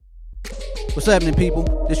What's happening,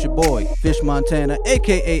 people? This your boy, Fish Montana,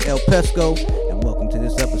 aka El Pesco, and welcome to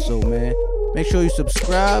this episode, man. Make sure you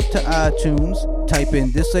subscribe to iTunes, type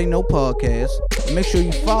in This Ain't No Podcast, and make sure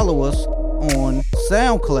you follow us on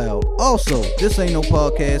SoundCloud. Also, This Ain't No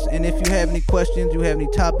Podcast, and if you have any questions, you have any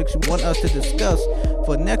topics you want us to discuss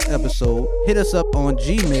for next episode, hit us up on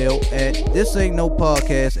Gmail at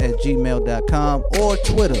thisaintnopodcast@gmail.com or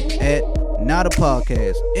Twitter at Not a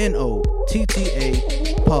Podcast,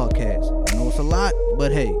 NOTTA Podcast. I know it's a lot,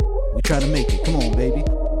 but hey, we try to make it. Come on, baby.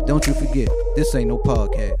 Don't you forget, this ain't no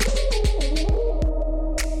podcast.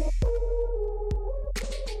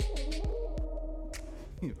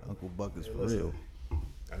 Uncle Buck is for real.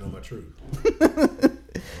 I know my truth.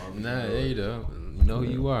 Nah, there you go. You know who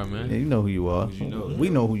you are, man. Yeah, you know who you are. You know. We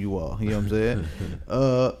know who you are. You know what I'm saying?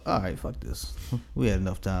 All right, fuck this. We had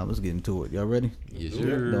enough time. Let's get into it. Y'all ready? Yes,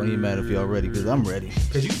 sir. Don't even matter if y'all ready, because I'm ready.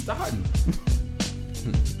 Because you starting.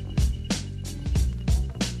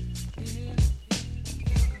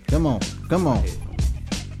 Come on. Come on.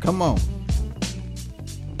 Come on.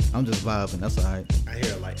 I'm just vibing. That's all right. I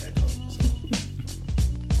hear a light echo.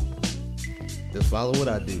 Just follow what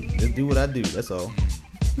I do. Just do what I do. That's all.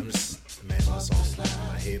 I'm just imagining songs in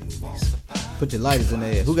my head movies. Put your lighters in the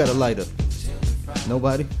air. Who got a lighter?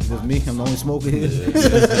 Nobody? Just me? I'm the only smoker here?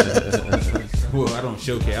 Well, I don't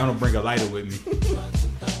showcase. I don't bring a lighter with me.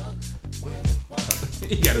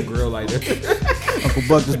 He got a grill lighter. Uncle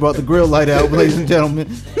Buck just brought the grill light out, ladies and gentlemen.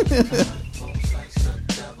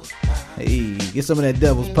 Hey, get some of that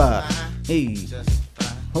devil's pie. Hey,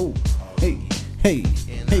 oh, hey, hey,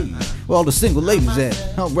 hey. Where all the single ladies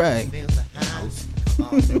at? All right.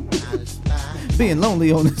 Being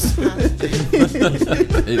lonely on this.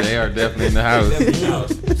 They are definitely in the house.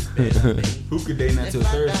 Who could date not till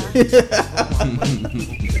Thursday?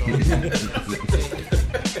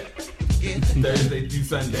 Thursday through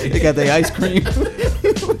Sunday. They got their ice cream.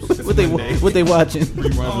 what they watching?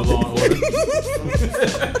 Reruns of Law and Order.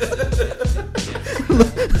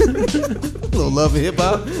 Little love and hip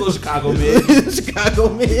hop. Little Chicago man. Chicago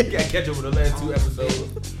man. Gotta catch up with the last 2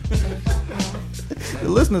 episodes. The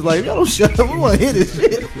listeners like, y'all don't shut up. We want to hear this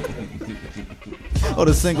shit. Oh,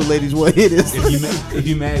 the single ladies want to hear this. If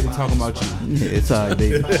you mad, we talking about you. Yeah, it's alright,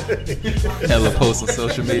 baby. Hella posts on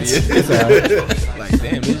social media. It's alright. Like,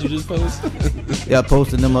 damn, did you just post? Y'all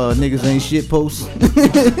posting them niggas ain't shit posts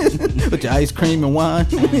with your ice cream and wine.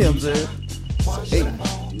 You know what I'm saying? Hey,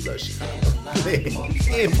 You love Chicago.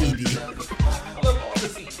 And PD.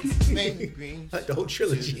 Like the whole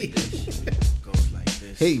trilogy.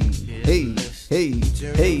 hey, hey, hey,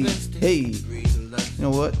 hey, hey. You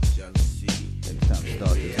know what? It's time to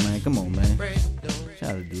start this, man. Come on, man. Shout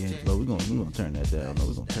out to D'Angelo. We're gonna turn that down. No,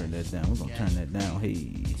 we're gonna turn that down. We're gonna turn that down.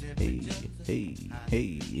 Hey, hey, hey,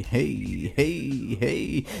 hey, hey, hey,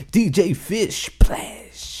 hey. DJ Fish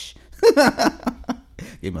Splash.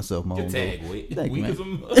 Gave myself my own Tag, little- wait. Thank you, man.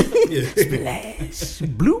 Splash.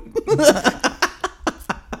 Bloop.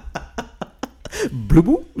 Bloop,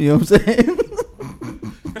 bloop. You know what I'm saying?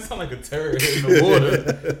 That sound like a turd in the water.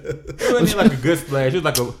 It wasn't like a good splash. It was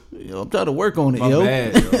like a Yo, I'm trying to work on it, my yo.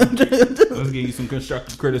 bad. Yo. Let's give you some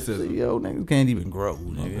constructive criticism. Yo, niggas can't even grow,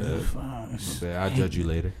 nigga. My bad. I'll judge you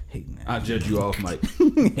later. Hating that. I'll judge you off, Mike.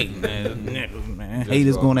 Hating that niggas, man. Judge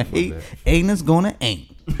Haters you gonna off, my hate. bad. Ain't gonna ain't.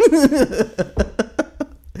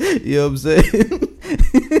 You know what I'm saying?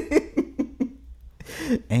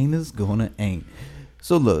 Ain't gonna ain't.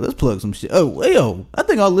 So look, let's plug some shit. Oh, yo, I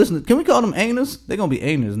think our listeners, can we call them ainers? They're gonna be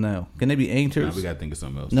ainers now. Can they be ainers? Nah, we gotta think of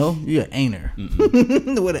something else. No, you an ainer.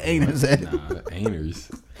 Where the ainers at? Nah, ainers.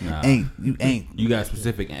 Nah. Ain't. You ain't. You got a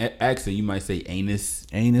specific accent. You might say anus.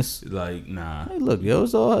 Anus. Like, nah. Hey, look, yo,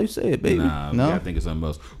 it's all how you say it, baby. Nah, we no? gotta think of something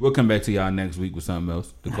else. We'll come back to y'all next week with something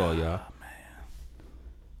else to call y'all.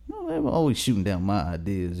 No, they were always shooting down my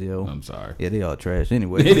ideas, yo. I'm sorry. Yeah, they all trash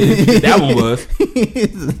anyway. It is. That one was.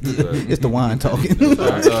 It's the wine talking. That's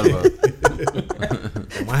what I thought about.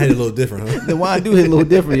 Mine hit a little different, huh? The wine do hit a little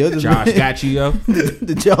different, yo. Just Josh got you, yo.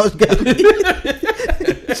 the Josh got me.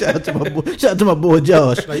 Shout out to my boy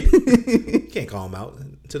Josh. Like, you can't call them out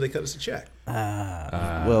until they cut us a check.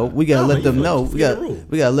 Well, we gotta let you them know, know. it's We the got rule.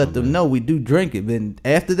 we gotta let them know we do drink it. Then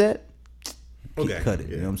after that, Okay. cut it.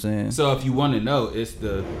 You know what I'm saying? So if you want to know, it's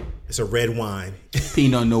the It's a red wine.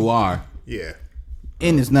 Pinot Noir. Yeah.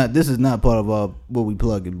 And it's not. This is not part of our what we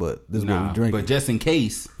plugging, but this is what we drink. but just in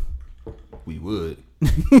case, we would.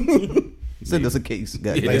 Send us a case, Like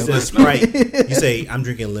goddamn. instead of Sprite, you say, I'm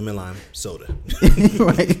drinking lemon lime soda.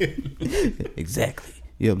 Right? Exactly.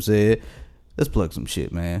 You know what I'm saying? Let's plug some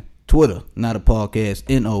shit, man. Twitter, Not a Podcast,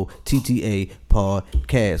 NOTTA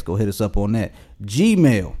Podcast. Go hit us up on that.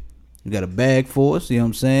 Gmail, You got a bag for us, you know what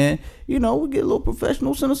I'm saying? You know, we get a little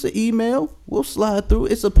professional, send us an email. We'll slide through.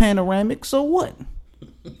 It's a panoramic, so what?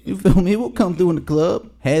 You feel me? We'll come through in the club,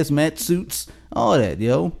 hazmat suits, all that,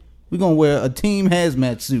 yo. We're going to wear a team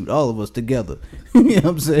hazmat suit, all of us together. You know what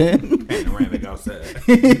I'm saying? Panoramic outside.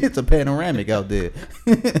 It's a panoramic out there.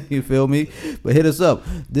 You feel me? But hit us up.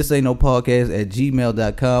 This ain't no podcast at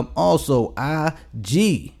gmail.com. Also,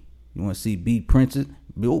 IG. You want to see Beat Princess?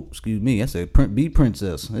 Oh, excuse me. I said Beat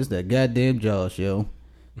Princess. It's that goddamn Josh, yo.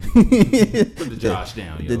 Put the Josh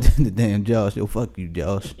down, yo. The damn Josh. Yo, fuck you,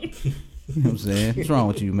 Josh. You know what I'm saying? What's wrong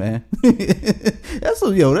with you, man? That's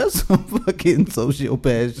some fucking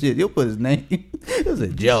sociopath shit. You'll put his name. That's a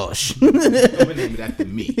Josh. Don't name it after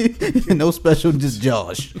me. No special, just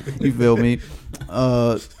Josh. You feel me?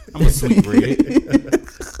 I'm a sweet red.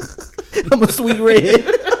 I'm a sweet red.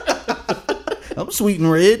 I'm sweet and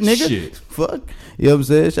red, nigga. Shit. Fuck. You know what I'm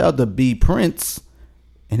saying? Shout out to B Prince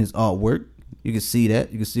and his artwork. You can see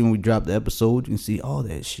that. You can see when we drop the episode. You can see all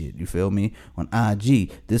that shit. You feel me? On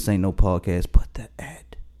IG. This ain't no podcast. Put the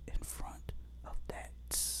ad in front of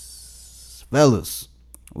that. Fellas,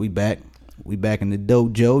 we back. We back in the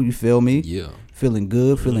dojo. You feel me? Yeah. Feeling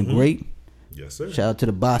good. Feeling great. Yes, sir. Shout out to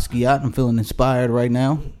the Basquiat. I'm feeling inspired right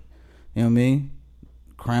now. You know what I mean?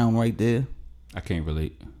 Crown right there. I can't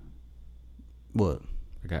relate. What?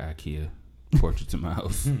 I got IKEA portraits in my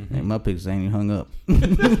house. Hey, my pictures ain't even hung up.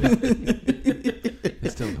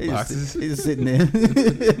 It's still in the boxes. They just sitting there.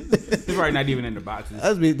 It's probably not even in the boxes.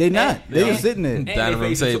 They not. They just sitting there. Dining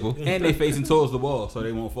room table. And they facing towards the wall, so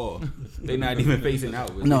they won't fall. They not even facing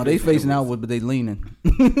outwards. No, they facing outward, but they leaning.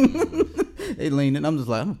 They leaning. I'm just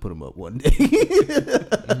like, I'm gonna put them up one day.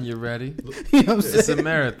 You ready? You know what I'm saying? It's a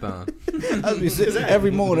marathon. I be sitting,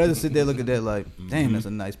 every morning I just sit there look at that like, damn, that's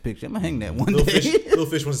a nice picture. I'm gonna hang that one day. Little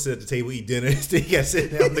fish wants to sit at the table, eat dinner. Instead, he got to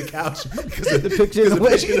sit down on the couch because The picture in the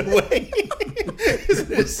way. in the way.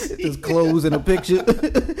 Just clothes in a picture.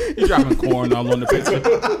 He's dropping corn all on the picture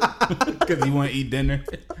because he want to eat dinner.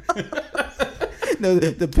 No,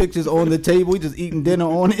 the picture's on the table. We just eating dinner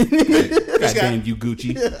on it. Goddamn you,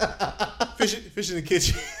 Gucci. Fish in the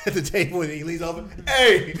kitchen at the table, and he leans over.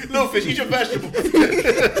 Hey, little fish, eat your vegetables.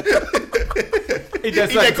 Eat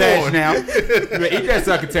that succotash now. Eat that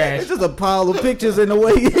succotash. It's just a pile of pictures in the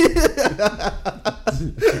way.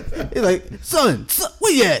 He's like, son,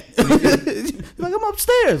 where you at? He's like, I'm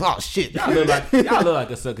upstairs. Oh shit. Y'all look like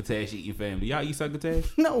a succotash eating family. Y'all eat succotash?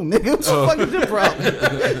 No, nigga. What the fuck is your problem?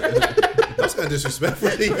 That's kind of disrespectful.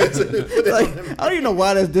 Like, I don't even know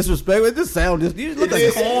why that's disrespectful. It just sounds just. You look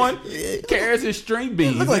like Corn, carrots, and string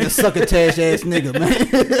beans. look like a succotash ass nigga, man.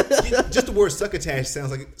 Just the word succotash sounds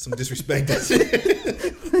like some disrespect.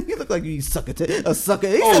 You look like you eat succotash. A sucker.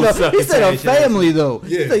 He Oh, said a succotash, family though.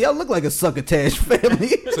 Yeah. He said, y'all look like a succotash family.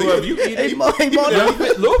 So if you eat Hey, it,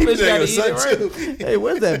 Little little fish gotta eat Son, it, right? too. Hey,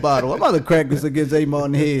 where's that bottle? I'm about to crack this against A-Mar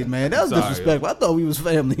in the head, man. That was Sorry, disrespectful. I thought we was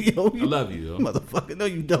family. Yo, I love you, yo. motherfucker. No,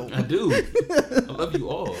 you don't. I do. I love you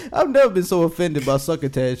all. I've never been so offended by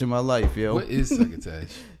succotash in my life, yo. What is succotash?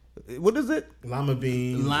 What is it? Lima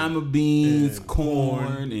beans. Lima beans, and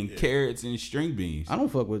corn, and carrots and string beans. I don't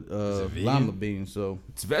fuck with vegan? lima beans, so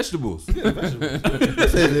It's vegetables. it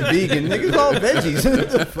says it's vegan. Niggas all veggies. What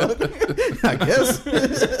the fuck? I guess.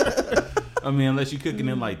 I mean, unless you're cooking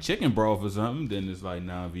in like chicken broth or something, then it's like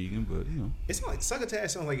non-vegan. But you know, It's not like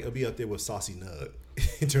succotash sounds like it'll be up there with saucy nug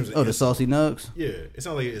in terms of. Oh, the saucy nugs? Yeah, it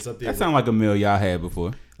sounds like it's up there. that with, sounds like a meal y'all had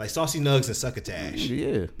before. like saucy nugs and succotash. Yeah.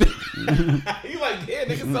 You like, yeah,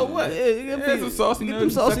 nigga, so what? Yeah, you Yeah, some saucy get nugs them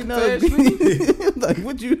and saucy succotash, nugs. Like,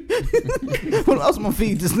 what you? What else am I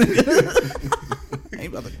feed this nigga?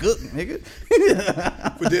 Ain't about to cook, nigga.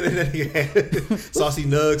 For dinner, then he had saucy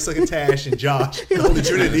nugs, succotash, and Josh. The Holy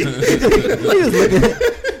Trinity. He was looking at,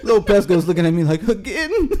 Lil Pesco's looking at me like,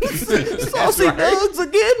 again? Saucy right. nugs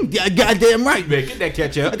again? Yeah, goddamn right. Man, get that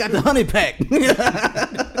ketchup. I got the honey pack.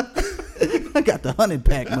 I got the honey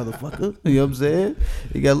pack, motherfucker. You know what I'm saying?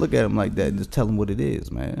 You gotta look at him like that and just tell him what it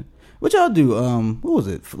is, man. What y'all do? What was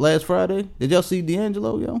it? Last Friday? Did y'all see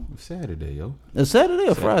D'Angelo, yo? Saturday, yo. Saturday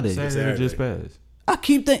or Friday? Saturday just passed. I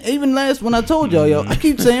keep thinking, even last when I told y'all, yo, I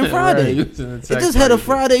keep saying Friday. Right, you was in the It just had a text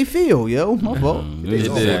Friday feel, yo. My fault. It did,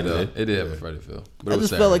 Saturday. though. It did have a Friday feel. But I it was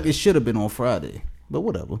just felt like Saturday. it should have been on Friday, but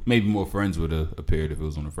whatever. Maybe more friends would have appeared if it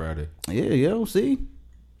was on a Friday. Yeah, yo, see,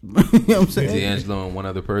 you know what I'm saying? D'Angelo and one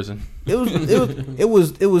other person.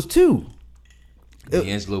 It was two.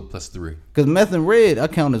 D'Angelo plus 3. Because Meth and Red, I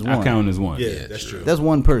count as one. I count as one. Yeah, that's true. That's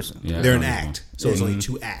one person. Yeah, I They're an count as act, so it's only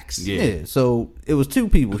 2 acts. Yeah. Yeah, so it was two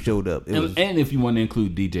people showed up. It one. was And if you want to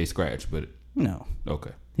include DJ Scratch, but no.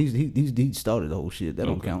 okay. He started the whole shit. That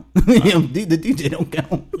don't Okay. count. The DJ don't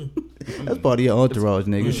count. That's part of your entourage,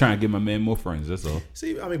 I'm nigga. just trying to give my man more friends. That's all.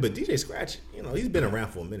 See, I mean, but DJ Scratch, he's been around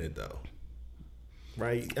for a minute though,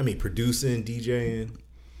 right? I mean, producing, DJing.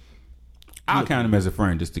 I'll count him as a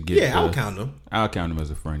friend just to get. Yeah, I'll count him. I'll count him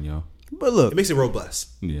as a friend, yo. But look, It makes it robust.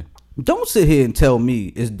 Yeah. don't sit here and tell me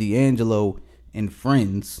it's D'Angelo and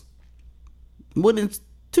friends when it's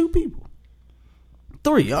 2 people.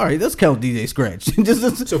 3. All right, let's count DJ Scratch.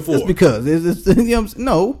 So 4. Just because. It's, you know what I'm saying?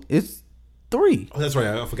 No, it's 3. Oh, that's right.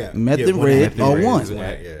 I forgot. Meth and one Red act. are Red one. is an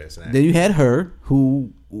act. Yeah, it's an act. Then you had her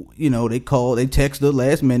who, they text her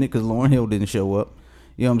last minute because Lauryn Hill didn't show up.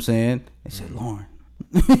 You know what I'm saying? They said, Lauren.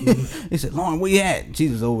 They said, Lauren, where you at? She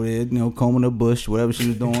was over there, combing her bush, whatever she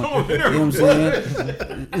was doing. You know what I'm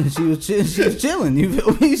saying? And she was chilling. You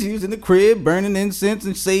feel me? She was in the crib burning incense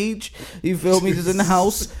and sage. You feel me? Just in the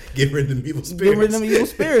house. Get rid of them evil spirits. Get rid of them evil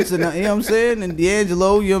spirits. And, you know what I'm saying? And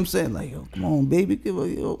D'Angelo, you know what I'm saying? Like, yo, come on, baby. He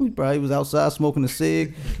probably was outside smoking a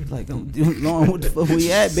cig. Like, Lauren, what the fuck where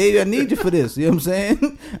you at, baby? I need you for this. You know what I'm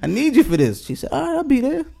saying? I need you for this. She said, all right, I'll be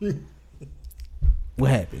there. What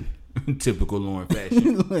happened? Typical Lauren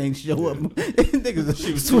fashion. Ain't show up. Niggas,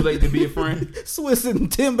 She was too late to be a friend. Swiss and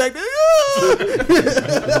Tim back there.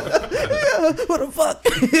 What the fuck?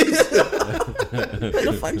 Where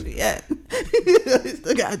the fuck she at?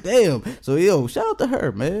 Goddamn. So yo, shout out to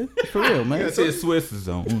her, man. For real, man. It says Swiss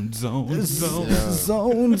zone. Zone.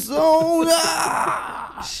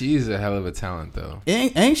 Ah! She's a hell of a talent, though.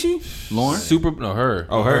 Ain't she? Lauren? Her.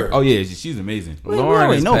 Oh, her. Oh, yeah, she's amazing. We Lauren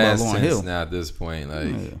already is know about past Lauryn tense Hill. now at this point. Like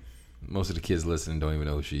Yeah. most of the kids listening don't even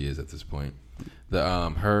know who she is at this point. The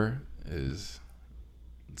her is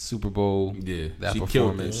Super Bowl. Yeah, that she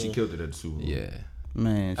performance. She killed it at the Super Bowl. Yeah,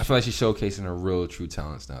 Man, I feel like she's showcasing her real true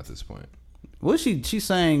talents now at this point. what she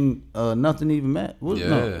sang? Nothing even matters. Yeah.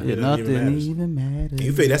 Nothing Nothing even Even matters. And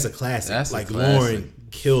you feel that's a classic. That's a like classic. Lauren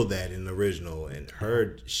killed that in the original, and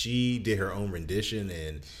she did her own rendition,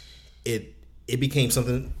 and it became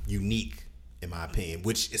something unique in my opinion,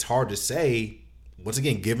 which is hard to say. Once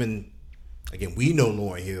again, we know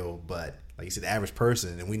Lauryn Hill, but like you said, the average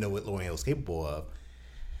person, and we know what Lauryn Hill is capable of.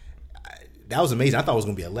 That was amazing. I thought it was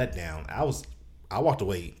gonna be a letdown. I walked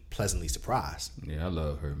away pleasantly surprised. Yeah, I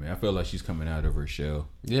love her, man. I feel like she's coming out of her shell.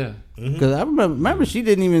 Yeah, Because I remember she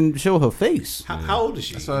didn't even show her face. How old is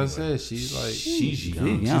she? that's what I said. She's like She's young.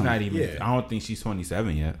 young. She's not even. Yeah. I don't think she's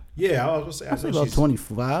 27 yet. Yeah, I was gonna say. I think about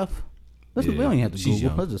 25. We Yeah, don't even have to she's Google.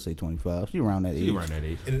 young. Let's just say 25. She around that age. She's around that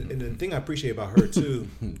age. And the thing I appreciate about her too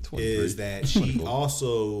 23. is that she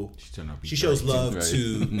also turned out to be she shows 32. love Right.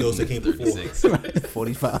 to those that came before. 36.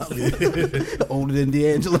 45. Older than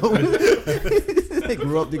D'Angelo. They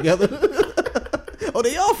grew up together. Oh,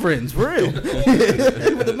 they all friends, for real.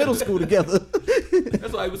 They went to middle school together.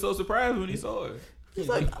 That's why he was so surprised when he saw her. He's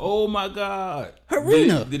like, "Oh my god,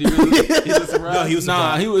 Harina. Did he really? He was surprised. No, he was Nah,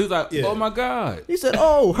 surprised. he was like, Yeah. "Oh my god, He said,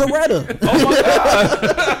 oh, Heretta. oh my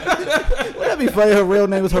god." Wouldn't that be funny? Her real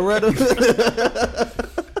name is Heretta.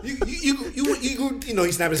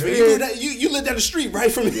 He snapped his finger. You live down the street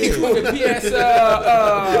right from here. P.S.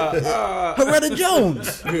 Heretta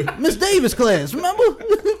Jones. Miss Davis class. Remember?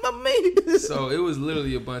 Remember me? So it was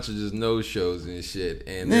literally a bunch of just no shows and shit.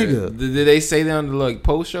 And Nigga. did they say that on the like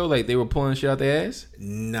post show like they were pulling shit out their ass?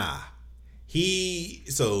 Nah.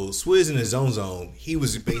 So Swizz in his zone, he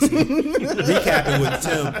was basically recapping with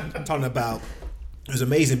Tim, talking about it was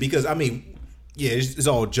amazing because I mean, yeah, it's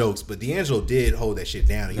all jokes, but D'Angelo did hold that shit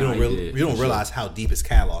down. You Nah, don't he did, you don't for realize how deep his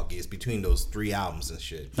catalog is between those 3 albums and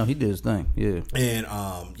shit. No, he did his thing. Yeah. And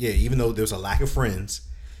even though there was a lack of friends,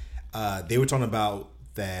 they were talking about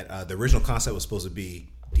that the original concept was supposed to be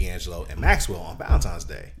D'Angelo and Maxwell on Valentine's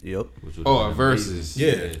Day. Yep. Oh, versus.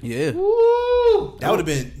 Yeah. Yeah. That would have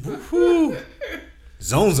been woo,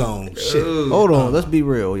 zone shit. Hold on. Let's be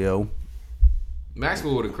real, yo.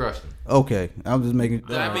 Maxwell would have crushed him. Okay. I'm just making.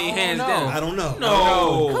 I mean, hands down. I don't know.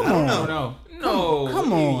 No, Come on. no.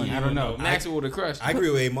 Come on. I don't know. Maxwell would have crushed him. I agree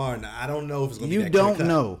with Amar. I don't know if it's gonna be You that don't clear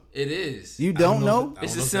cut. know. It is. You don't know? It's I don't know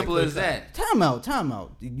as if simple that as that. Time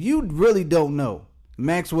out. You really don't know.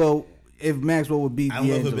 Maxwell, if Maxwell would beat I don't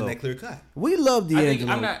know if it's been D'Angelo. that clear cut. We love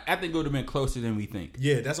D'Angelo. I think it would have been closer than we think.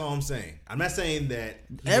 Yeah, that's all I'm saying. I'm not saying that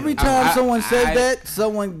Every time someone says I- that,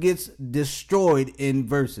 someone gets destroyed in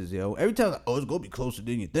verses, yo. Every time, it's gonna be closer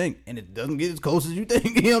than you think, and it doesn't get as close as you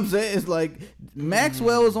think. You know what I'm saying? It's like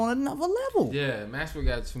Maxwell is on another level. Yeah, Maxwell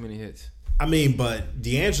got too many hits. I mean, but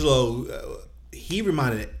D'Angelo, he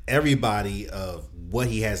reminded everybody of what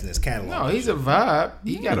he has in his catalog. No, he's a vibe.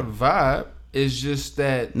 He got a vibe. It's just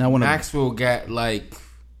that Now, when Maxwell got like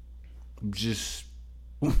just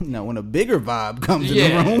Now, when a bigger vibe comes Yeah.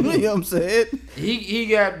 in the room, you know what I'm saying? he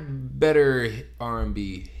got better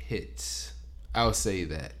R&B hits. I'll say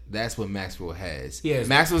that. That's what Maxwell has. Yes.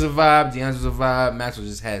 Maxwell's a vibe. D'Angelo's a vibe. Maxwell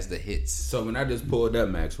just has the hits. So when I just pulled up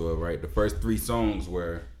Maxwell, right, the first 3 songs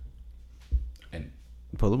were, and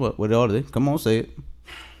Pull them up. What are they? Come on, say it.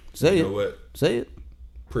 Say you it. know what? Say it.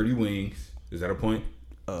 Pretty Wings. Is that a point?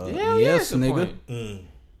 Hell yes, it's a nigga. point.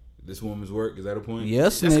 This Woman's Work. Is that a point?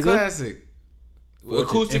 Yes, That's nigga. classic.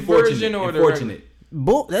 Acoustic Unfortunate, version or the Unfortunate.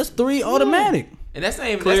 That's 3 automatic. And that's not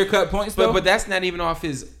even Clear that's- cut points though. But that's not even off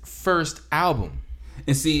his first album.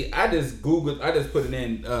 And see, I just Googled. I just put it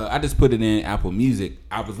in. I just put it in Apple Music.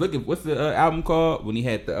 I was looking. What's the album called when he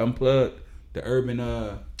had the Unplugged, the Urban.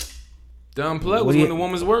 The Unplugged When was he- when the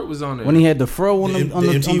Woman's Work was on there. When he had the fro on the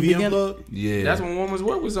MTV beginning. Unplugged? Yeah, That's when Woman's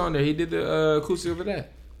Work was on there. He did the acoustic over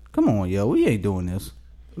that. Come on, yo. We ain't doing this.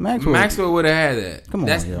 Maxwell. would have had that. Come on,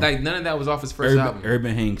 That's yo. like none of that was off his first album.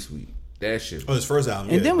 Urban Hang Suite. That shit. Oh, his first album.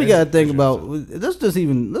 And yeah, then we that's- gotta think about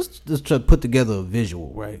let's just try to put together a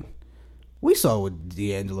visual, right? We saw what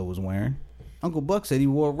D'Angelo was wearing. Uncle Buck said he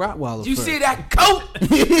wore a Rottweiler. Did you fur. see that coat?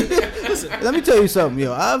 Let me tell you something,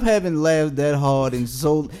 yo. I haven't laughed that hard and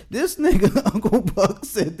so this nigga Uncle Buck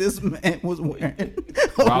said this man was wearing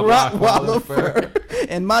a Rottweiler fur,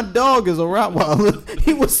 and my dog is a Rottweiler.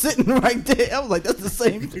 He was sitting right there. I was like, that's the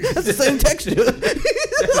same texture. That's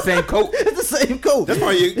the same coat. It's the same coat. That's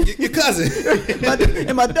probably your cousin.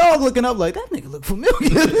 And my dog looking up like that nigga look familiar.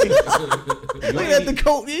 Look at the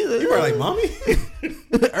coat. You probably like, mommy?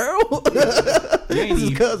 Earl. You ain't His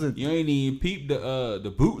even, cousin. You ain't even peeped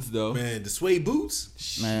the boots though. Man, the suede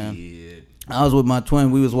boots. Man. Shit. I was with my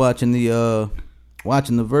twin. We was watching the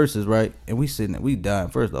verses, right? And we dying.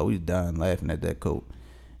 First off, we was dying laughing at that coat.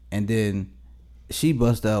 And then she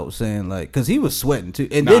bust out saying like, cause he was sweating too.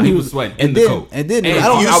 And Nah, then he was sweating in the coat. And then And I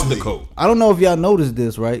don't out the coat. I don't know if y'all noticed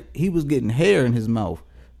this, right? He was getting hair in his mouth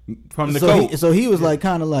From the so coat. so he was like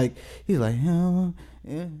kind of like he's like, oh,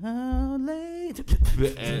 yeah, how late?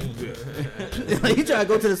 Like, he tried to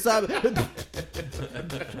go to the side.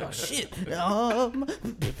 Oh shit! Oh,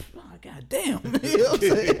 god damn! You know what I'm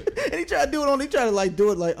saying? And he tried to do it on. He tried to like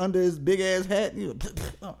do it like under his big ass hat. He was,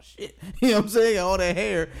 oh shit! You know what I'm saying? All that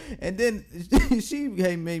hair, and then she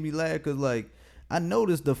made me laugh because like I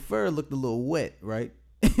noticed the fur looked a little wet, right?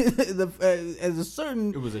 As a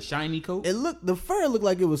certain, It was a shiny coat. the fur looked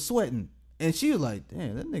like it was sweating. And she was like,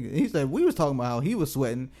 damn, that nigga. He said, we was talking about how he was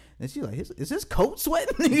sweating. And she like, is his coat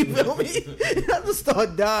sweating? You feel me? And I just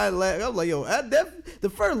started dying laughing. I was like, yo, the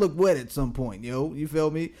fur looked wet at some point, yo. You feel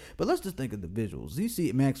me? But let's just think of the visuals. You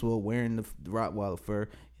see Maxwell wearing the Rottweiler fur.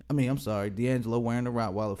 I mean, I'm sorry, D'Angelo wearing the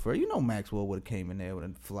Rottweiler fur. You know Maxwell would have came in there with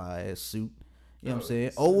a fly-ass suit. You know what I'm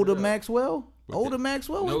saying? Older Maxwell? No would've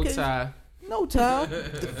came- tie. No tie.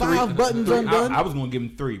 The 5 buttons undone. I was gonna give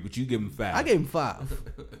him 3, but you give him 5. I gave him 5.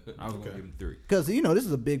 I was gonna give him 3. Because, you know, this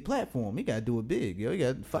is a big platform. He got to do it big. Yo, he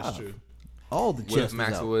got 5. That's true. All the What chips if was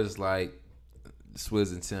Maxwell out. was like,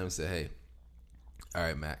 Swizz and Tim said, hey, all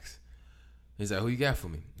right, Max. He's like, who you got for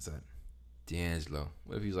me? He's like, D'Angelo.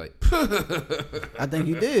 What if he was like, I think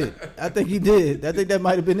he did. I think that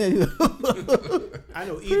might have been it. I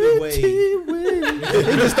know either way.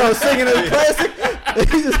 He just started singing a classic.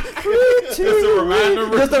 He just a reminder.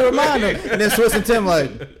 Just a reminder. And then Swizz and Tim like,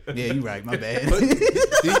 yeah, you right, my bad.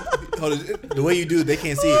 Hold on, the way you do it, they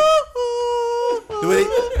can't see it.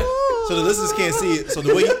 So the listeners can't see it. So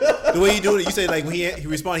the way you do it, you say like when he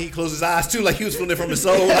responded, he closed his eyes too, like he was feeling it from his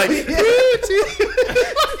soul, like.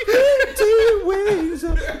 Wings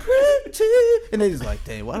are pretty. And they just like,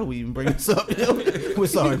 damn, why do we even bring this up? Yo? We're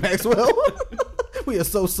sorry, Maxwell. We are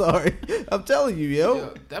so sorry. I'm telling you,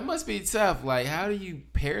 yo. that must be tough. Like, how do you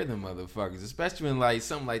pair them motherfuckers? Especially when like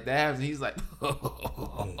something like that happens. He's like,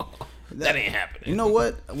 that ain't happening. You know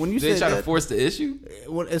what? When you They said try to that, force the issue.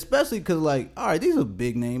 especially because like, all right, these are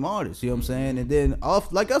big name artists. You know what I'm saying? And then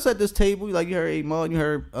off, like us at this table, like you heard A Mud, you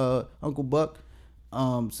heard Uncle Buck.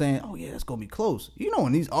 Saying, oh yeah, it's gonna be close. You know,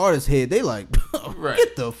 in these artists' head, they like, Right.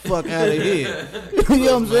 get the fuck out of here. You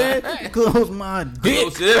know what I'm saying? Close my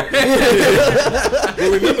dick. Well,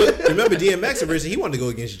 remember DMX version, he wanted to go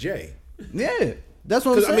against Jay. Yeah, that's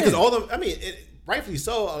what I'm saying. Because all them, rightfully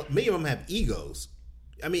so. Many of them have egos.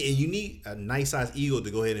 And you need a nice sized ego to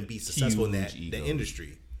go ahead and be successful in that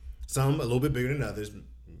industry. Some a little bit bigger than others.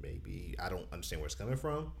 Maybe I don't understand where it's coming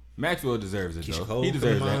from. Maxwell deserves it Keisha though. Cole, He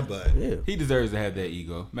deserves mind, that. but Yeah. He deserves to have that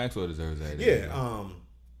ego. Maxwell deserves that. yeah. ego.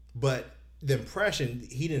 But the impression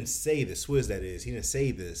he didn't say the Swizz that is. He didn't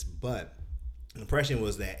say this, but the impression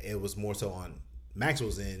was that it was more so on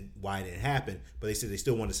Maxwell's end why it didn't happen. But they said they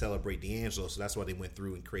still wanted to celebrate D'Angelo, so that's why they went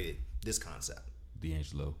through and created this concept.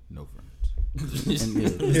 D'Angelo, no friends. This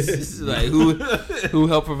is like who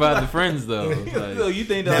helped provide the friends though? Like, So you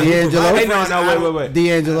think that D'Angelo? Hey, no, wait.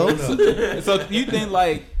 D'Angelo. So you think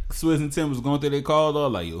like Swizz and Tim was going through their calls or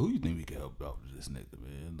like, yo, who you think we can help out with this nigga,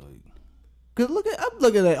 man? Like, Cause I'm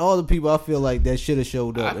looking at all the people I feel like that should have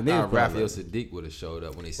showed up. I and they thought was Raphael probably Sadiq would have showed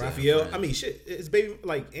up when he said Raphael, friends. I mean, shit, it's baby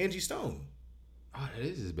like Angie Stone. Oh, that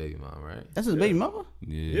is his baby mom, right? That's his baby mama.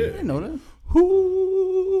 yeah. I didn't know that.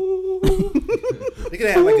 They could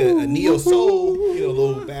have like a neo soul,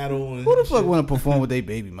 little battle. And Who the fuck want to perform with their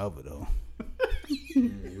baby mother though?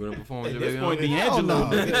 You want to perform with At your this baby point, mom?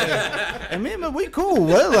 D'Angelo. And me and man, we cool.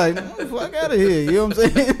 Well, like, fuck out of here. You know what I'm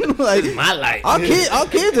saying? Like, My life. our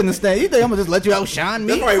kids understand. You think I'm gonna just let you outshine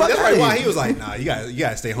me? That's Fuck probably outta why here. he was like, nah, you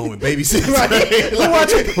gotta stay home and babysit.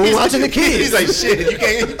 Who watching the kids? He's like, shit, you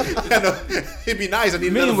can't. I know, it'd be nice. I need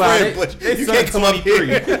another Meanwhile, friend, but they you son can't come up 23.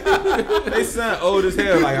 here. They son old as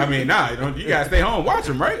hell. Like, I mean, you gotta stay home, watch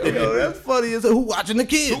them, right? Okay. Yo, that's funny as hell. Who watching the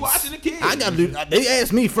kids? Who watching the kids? I gotta do. They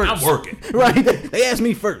asked me first. I'm working. Right? They asked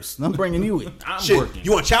me first. I'm bringing you in. I'm Shit, working.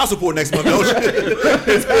 you want child support next month, don't you?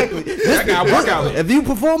 I got work out. If you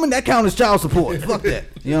performing, that count as child support. Fuck that.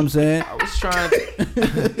 You know what I'm saying? I was trying.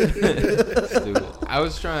 Dude, I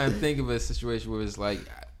was trying to think of a situation where it's like,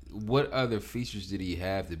 what other features did he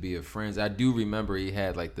have to be a Friends? I do remember he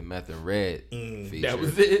had like the Meth and Red feature. That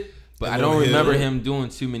was it. But And I don't Lil remember Hill. him doing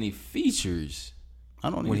too many features I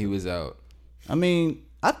don't. when he Even, was out. I mean,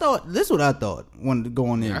 I thought this is what I thought when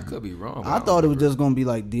going in. I could be wrong. but I don't thought it was remember. just gonna be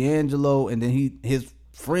like D'Angelo, and then his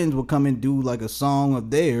friends would come and do like a song of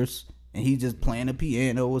theirs, and he just playing a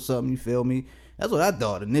piano or something. You feel me? That's what I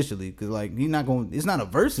thought initially, because like he's not going. It's not a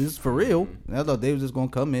versus for real. I thought they was just gonna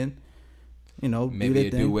come in, do maybe their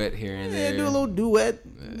a thing. duet here and Yeah, there. do a little duet,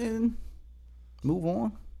 and then move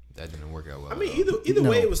on. That didn't work out well. I mean, though. either No.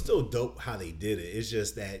 way, it was still dope how they did it. It's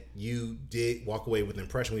just that you did walk away with the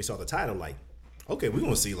impression when you saw the title, like, okay, we're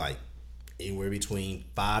gonna see like anywhere between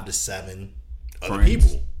 5 to 7 other Friends.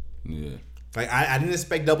 people. Yeah, Like I didn't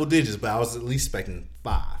expect double digits, but I was at least expecting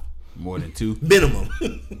 5 more than 2. minimum.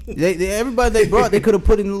 Everybody they brought, they could have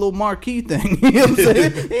put in a little marquee thing. You know what I'm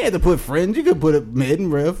saying? They had to put friends. You could put a Mid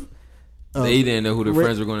and Rev. They didn't know who the Red-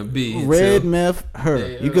 friends were going to be. Red, until- meth, her.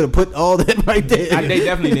 They, You could have put all that right there. They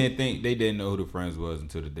definitely didn't think they didn't know who the friends was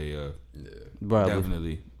until the day of. Probably.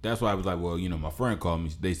 Definitely. That's why I was like, well, my friend called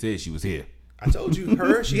me. They said she was here. I told you,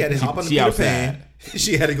 she had to hop on the she Peter outside. Pan.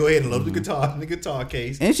 She had to go ahead and load the guitar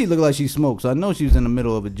case. And she looked like she smoked, so I know she was in the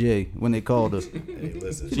middle of a J when they called her. Hey,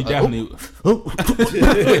 listen, She definitely.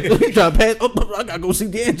 You trying to pass? Oh, I gotta go see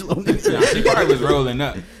D'Angelo. Nah, she probably was rolling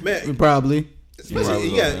up. man, Probably. especially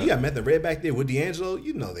you got Meth and Red back there with D'Angelo.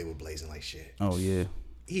 You know they were blazing like shit. Oh yeah.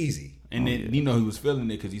 Easy. And then he was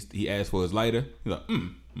feeling it because he asked for his lighter. He's like,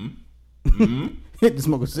 Hit the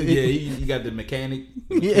smoker cig. yeah, he got the mechanic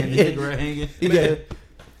Yeah. cigarette hanging.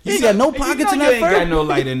 He ain't got no pockets in you that ain't got fur. no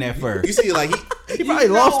light in that fur. You see, like He probably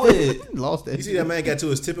lost it. Lost it. you see that man got to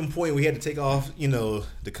his tipping point where he had to take off,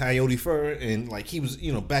 the coyote fur, and like he was,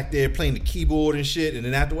 back there playing the keyboard and shit. And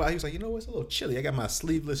then after a while, he was like, it's a little chilly. I got my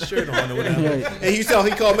sleeveless shirt on or whatever. Right. And he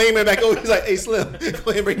called main man back over. He's like, hey Slim, go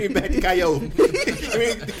ahead and bring me back the coyote.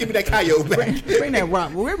 Give me that coyote back. Bring that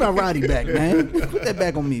rock. Where's my Roddy back, man? Put that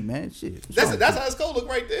back on me, man. Shit. That's how his coat look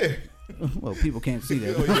right there. Well, people can't see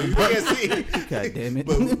You that. can't see. God damn it.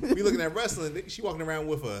 But we looking at wrestling. She walking around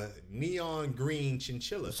with a neon green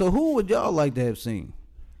chinchilla. So who would y'all like to have seen?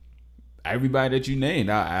 Everybody that you named,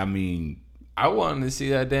 I mean, I wanted to see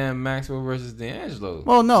that damn Maxwell versus D'Angelo.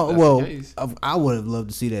 Well, no. That's Well, the case. I would have loved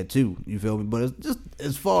to see that too. You feel me? But it's just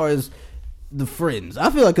as far as the friends, I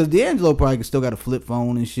feel like because D'Angelo probably still got a flip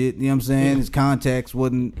phone and shit. You know what I'm saying? His contacts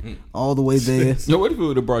wasn't all the way there. yo, what if we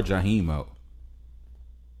would have brought Jaheim out?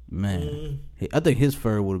 Man, I think his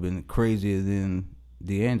fur would have been crazier than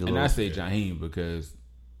D'Angelo. And I say Jaheim because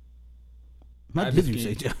How I did just you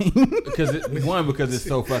say can't- James? because it's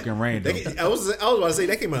so fucking random. I was about to say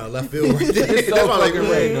that came out of left field right there. It's so That's why I'm like, fucking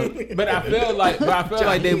random. But I feel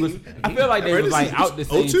like they was like out the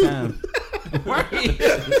same O2. time. Right?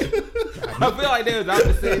 I feel like they was out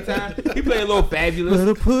the same time. He played a little Fabulous.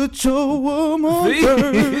 Better put your woman See?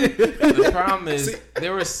 first. The problem is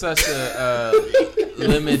there was such a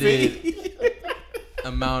limited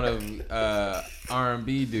amount of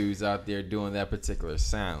R&B dudes out there doing that particular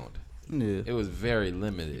sound. Yeah. It was very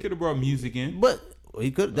limited. Could have brought music in. But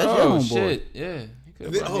he could. That's your Oh homeboy. shit! Yeah, he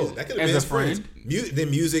could have brought music. that could have As been a his friend. friend. Then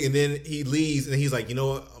music, and then he leaves, and he's like, you know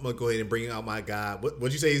what? I'm gonna go ahead and bring out my guy.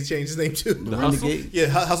 What'd you say? He's changed his name to? The Renegade. Yeah,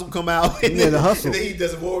 Hustle come out. And Yeah, the Hustle. And then he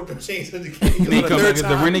does a war to change the Then he come back as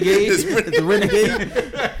the Renegade. The Renegade.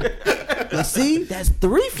 like, see, that's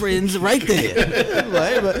 3 friends right there.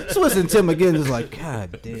 Like, but Swiss and Tim again is like,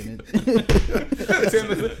 God damn it.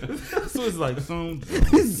 So it's like zone.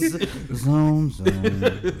 Zone.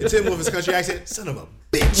 And Tim with his country accent, son of a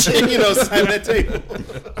bitch. You know, slamming that table.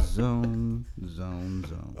 Zone.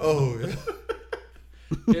 Oh, yeah.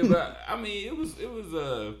 Yeah, but I mean, it was.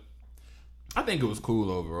 I think it was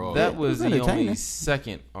cool overall. That was the entertaining. only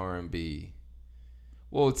second R&B.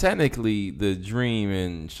 Well, technically, The Dream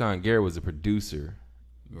and Sean Garrett was a producer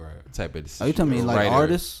right. type of. Are you telling me like writer.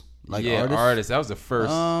 artists? Like yeah, artists? artists. That was the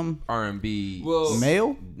first R&B Well,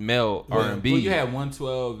 Male? male R&B. Well, you had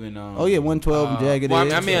 112 and Oh yeah, 112 and Jagged Well,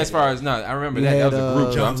 Edge. I mean, as far as not, I remember You that had, was a group.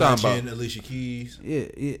 Though. John I'm talking Legend, about. Alicia Keys.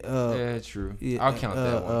 Yeah, true. yeah, I'll count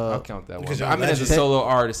that one. I'll count that one. because But John I mean, as a Legend- solo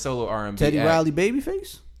artist, solo R&B. Teddy act. Riley,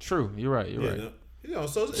 Babyface. True. You're right. You're Yeah, right. no. You know,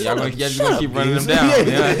 so Yeah, I'm just gonna keep running them Beans. down.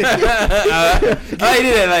 I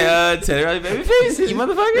did that like Teddy Riley, Babyface, you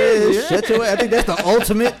motherfucker. Yeah, shut your ass. I think that's the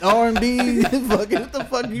ultimate R&B. Fucking what the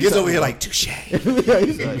fuck you Gets over talking here about? like touche. Yeah,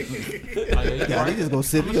 he's like, God, he just gonna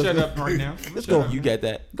sit. I'm gonna shut up right now. Let's go. You get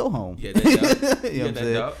that? Go home. You get that, dog? You know what I'm You get that,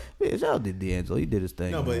 saying? dog? Yeah, shout out to D'Angelo. He did his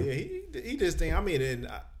thing. No, but man. yeah, he did his thing. I mean, and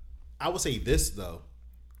I would say this though.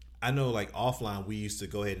 I know, like offline, we used to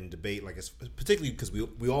go ahead and debate, like, particularly because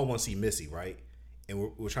we all want to see Missy, right? And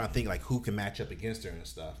we're trying to think like who can match up against her and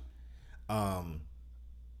stuff.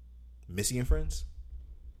 Missy and Friends.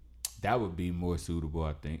 That would be more suitable,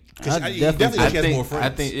 I think. I You definitely I she has think, more friends. I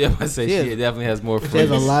think, yeah, I say Yeah. she definitely has more She has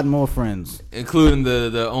friends, a lot more friends. including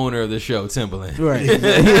the owner of the show, Timbaland. Right.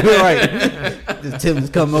 Right. Just Tim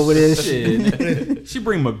just come up with this shit. Shit. She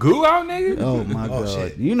bring Magoo out, nigga. Oh my Oh, God.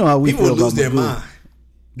 shit. You know how we People feel would lose about their Magoo. mind.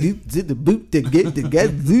 You did the boot to get the guy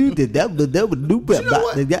do the double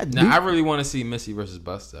what? Now, I really want to see Missy versus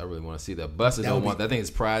Busta. I really want to see that. Busta That don't would want. be- I think his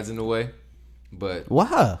pride's in the way, but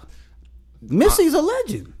Why? Missy's a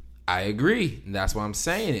legend. I agree. And that's what I'm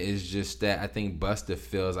saying. It's just that I think Busta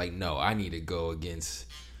feels like, no, I need to go against.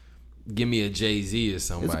 Give me a Jay-Z or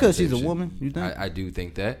somebody. It's because she's type a shit. woman. You think? I do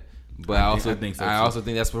think that, but I I think so, too. also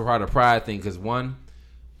think that's part of the pride thing. Because one,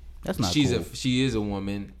 That's not she cool. is a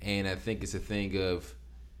woman, and I think it's a thing of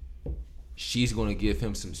she's going to give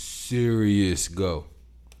him some serious go.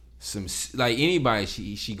 Some like anybody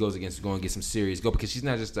she goes against is going to get some serious go because she's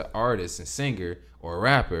not just an artist and singer or a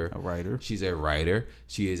rapper. A writer. She's a writer.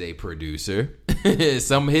 She is a producer.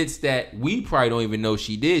 Some hits that we probably don't even know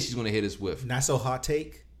she did. She's going to hit us with. Not so hot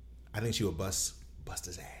take. I think she would bust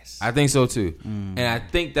his ass. I think so too, and I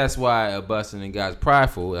think that's why Busta and guys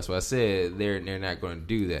prideful. That's why I said they're not going to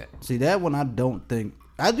do that. See, that one I don't think.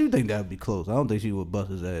 I do think that would be close. I don't think she would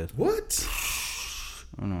bust his ass. What?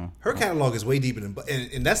 I don't know. Her catalog is way deeper than,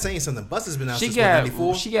 and that's saying something. Busta's been out She since got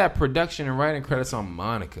 94. she got production and writing credits on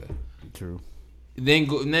Monica. True.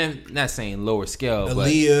 Then not saying lower scale,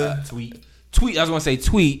 Aaliyah, but Tweet. I was gonna say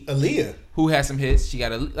Tweet, Aaliyah, who has some hits. She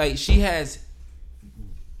got she has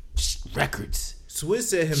records. Swizz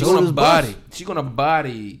said She's himself. gonna body. She's gonna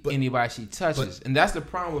body But- anybody she touches, and that's the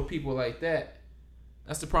problem with people like that.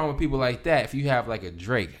 That's the problem with people like that. If you have like a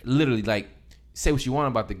Drake, literally, like, say what you want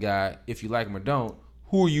about the guy, if you like him or don't,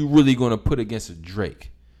 who are you really gonna put against a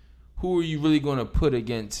Drake? Who are you really gonna put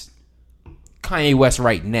against Kanye West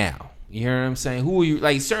right now? You hear what I'm saying? Who are you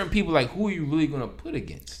like? Certain people, like, who are you really gonna put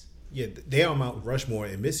against? Yeah, they are Mount Rushmore,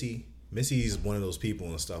 and Missy's one of those people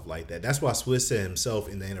and stuff like that. That's why Swizz said himself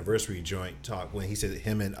in the anniversary joint talk when he said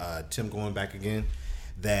him and Tim going back again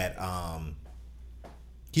that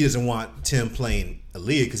he doesn't want Tim playing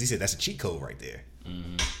Aaliyah because he said that's a cheat code right there.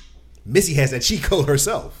 Mm-hmm. Missy has that cheat code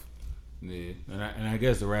herself. Yeah, and I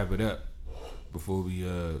guess to wrap it up before we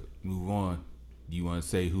move on, do you want to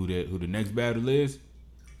say who the next battle is?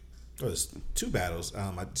 Oh, there's 2 battles.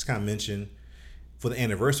 I just kind of mentioned for the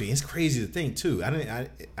anniversary. It's crazy to think too. I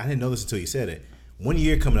didn't know this until you said it. 1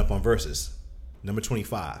 year coming up on Versus, number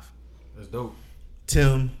 25. That's dope.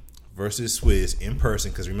 Tim versus Swizz in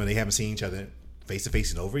person because remember they haven't seen each other face to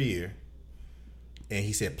face in over a year. And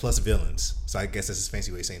he said plus villains. So I guess that's his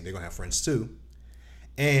fancy way of saying they're gonna have friends too.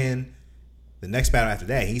 And the next battle after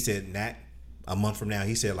that, he said a month from now,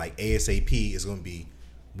 he said like ASAP is gonna be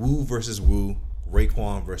Wu versus Wu,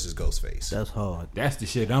 Raekwon versus Ghostface. That's hard. That's the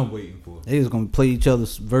shit I'm waiting for. They just gonna play each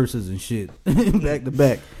other's verses and shit back to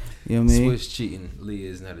back. You know what I mean? Swizz cheating. Leah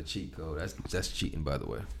is not a cheat code. That's cheating, by the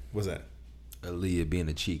way. What's that? Aaliyah being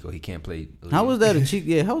a cheat code. He can't play. Aaliyah. How was that a cheat?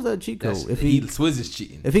 Yeah, how was that a cheat code? Swizz is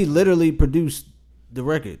cheating. If he literally produced the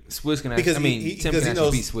record, Swizz can actually, Because Tim because can he actually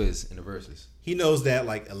knows- beat Swizz in the verses. He knows that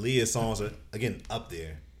like Aaliyah's songs are again up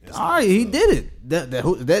there. And stuff, all right, he so did it.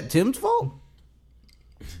 That Tim's fault.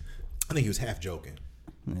 I think he was half joking.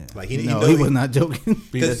 Yeah. Like he was not joking.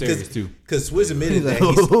 Be serious too. Because Swizz admitted that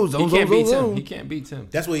He can't beat Tim. He can't beat Tim.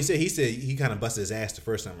 that's what he said. He said he kind of busted his ass the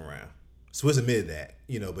first time around. Swizz admitted that,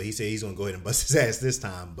 but he said he's gonna go ahead and bust his ass this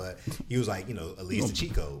time. But he was like, at least the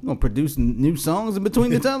cheat code. You gonna produce new songs in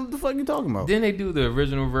between the time? What the fuck you talking about? Didn't they do the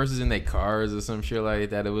original verses in their cars or some shit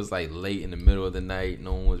like that? It was like late in the middle of the night.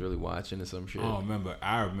 No one was really watching or some shit. I remember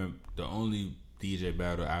the only DJ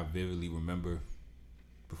battle I vividly remember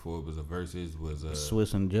before it was a versus was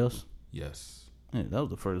Swizz and Just. Yes. Yeah, that was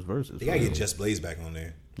the first verses. They gotta get Just Blaze back on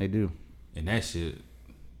there. They do. And that shit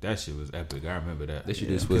was epic. I remember that. They should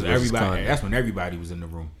do Swizz Because versus everybody. Kanye. That's when everybody was in the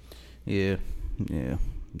room. Yeah.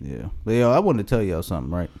 But I wanted to tell y'all something,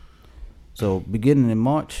 right? So beginning in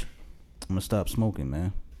March, I'm gonna stop smoking,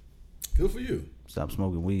 man. Good for you. Stop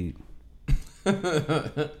smoking weed.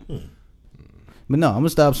 But no, I'm gonna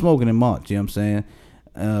stop smoking in March. You know what I'm saying?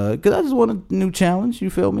 Cause I just want a new challenge. You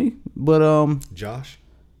feel me? But Josh.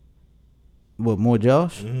 what, more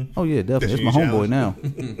Josh? Mm-hmm. Oh yeah, definitely. That's That's my your homeboy now.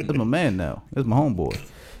 That's my man now. That's my homeboy.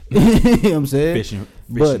 You know what I'm saying? Fishing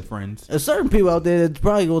But friends. there's certain people out there that's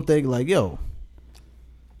probably gonna think like, yo,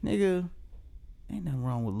 nigga, ain't nothing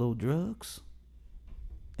wrong with little drugs.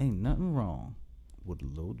 Ain't nothing wrong with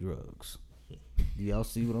little drugs. Do y'all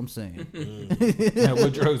see what I'm saying? Yeah,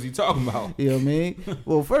 what drugs you talking about? You know what I mean?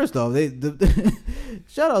 Well, first off,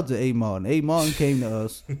 shout out to A. Martin. A. Martin came to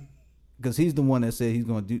us because he's the one that said he's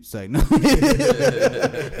gonna do something. No.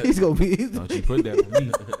 He's gonna be. Don't you put that on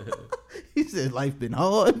me. He said life been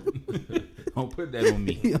hard. Don't put that on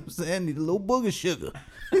me. You know what I'm saying? Need a little booger sugar.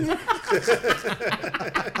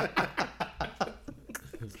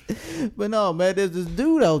 But no, man, there's this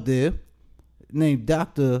dude out there named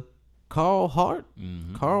Dr. Carl Hart.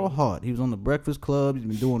 Mm-hmm. Carl Hart. He was on the Breakfast Club. He's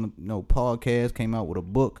been doing podcasts. Came out with a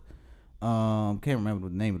book. Can't remember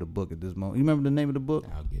the name of the book at this moment. You remember the name of the book?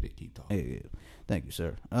 I'll get it. Keep talking. Yeah. Thank you,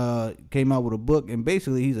 sir. Came out with a book, and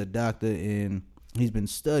basically he's a doctor, and he's been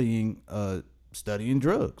studying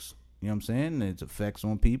drugs. You know what I'm saying? And its effects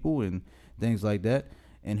on people and things like that.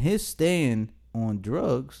 And his stand on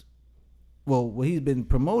drugs, well, what he's been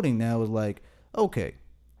promoting now is like, okay,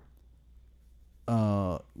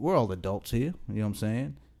 we're all adults here. You know what I'm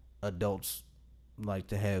saying? Adults like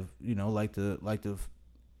to have, like to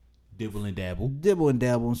Dibble and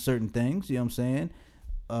dabble. in certain things. You know what I'm saying?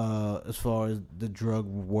 As far as the drug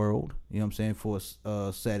world, you know what I'm saying, for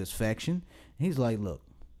satisfaction. He's like, look,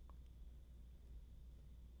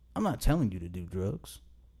 I'm not telling you to do drugs,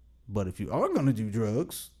 but if you are going to do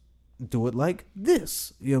drugs, do it like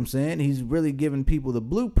this. You know what I'm saying? He's really giving people the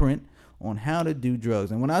blueprint on how to do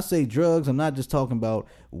drugs. And when I say drugs, I'm not just talking about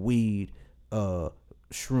weed,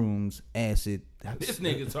 shrooms, acid. This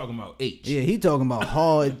nigga talking about H. Yeah, he talking about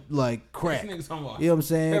hard, like crack. This nigga talking about You know what I'm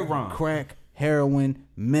saying? heroin. Crack, heroin,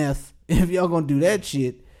 meth. If y'all gonna do that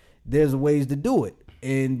shit, there's ways to do it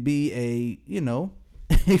and be a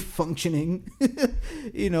functioning,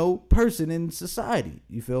 person in society.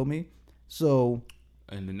 You feel me? So,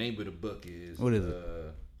 And the name of the book is What is it?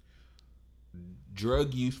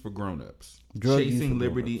 Drug Use for Grown-Ups. Drug Use Chasing for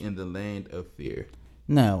Liberty Grown-Ups. in the Land of Fear.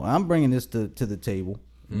 now I'm bringing this to the table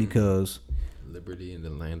because Liberty in the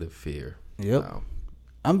land of fear. Yep. Wow.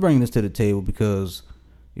 I'm bringing this to the table because,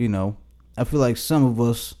 I feel like some of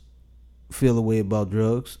us feel a way about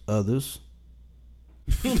drugs, others.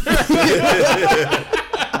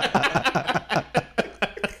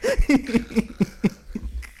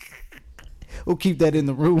 We'll keep that in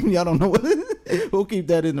the room. Y'all don't know what. We'll keep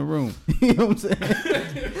that in the room. You know what I'm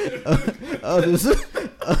saying? Others.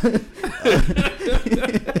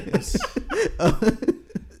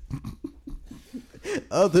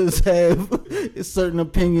 Others have certain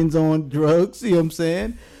opinions on drugs. You know what I'm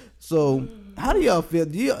saying? So, how do y'all feel?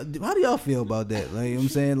 How do y'all feel about that? Like, you know what I'm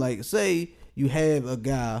saying? Like, say you have a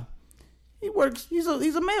guy. He works. He's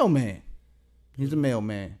a mailman. He's a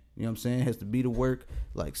mailman. You know what I'm saying? Has to be to work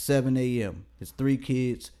like 7 a.m. His 3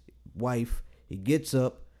 kids, wife. He gets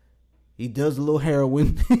up. He does a little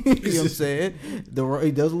heroin. You know what I'm saying? He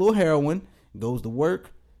does a little heroin. Goes to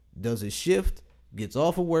work. Does his shift. Gets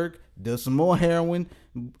off of work. Does some more heroin.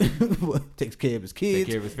 Takes care of his kids. Take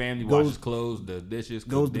care of his family, Goes- washes clothes, does dishes,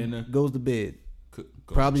 Goes cooks dinner. goes to bed. Goes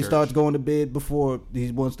Probably to church. starts going to bed before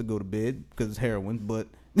he wants to go to bed because it's heroin. But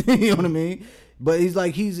you know what I mean. But he's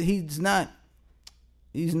like he's not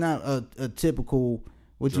a typical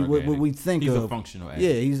what Drug we addict. think He's of. a functional addict.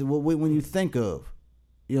 Yeah, he's when you think of.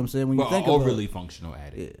 You know what I'm saying? When you But think an of overly functional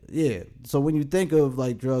addict. yeah. So when you think of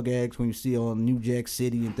like drug addicts, when you see on New Jack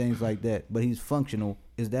City and things like that, but he's functional,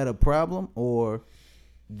 is that a problem, or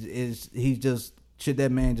is he just should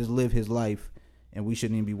that man just live his life and we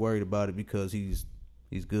shouldn't even be worried about it because he's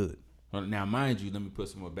good? Well, now, mind you, let me put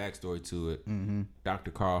some more backstory to it. Mm-hmm.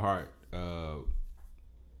 Dr. Carl Hart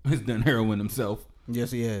has done heroin himself.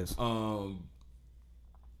 Yes, he has.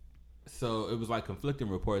 So it was like conflicting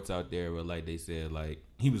reports out there where like they said like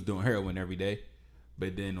he was doing heroin every day,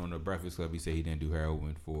 but then on the Breakfast Club he said he didn't do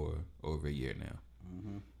heroin for over a year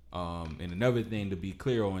now. Mm-hmm. And another thing to be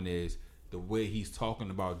clear on is the way he's talking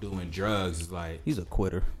about doing drugs is like He's a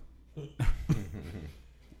quitter.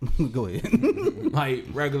 Go ahead. like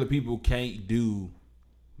regular people can't do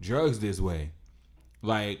drugs this way.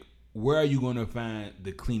 Like, where are you gonna find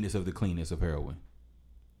the cleanest of heroin?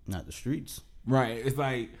 Not the streets. Right. It's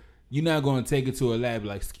like you're not gonna take it to a lab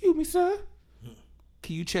like, excuse me, sir.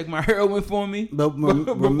 Can you check my heroin for me? But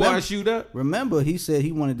before I shoot up? Remember, he said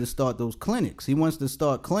he wanted to start those clinics. He wants to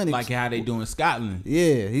start clinics. Like how they do in Scotland.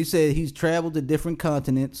 Yeah, he said he's traveled to different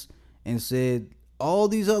continents and said all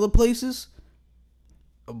these other places,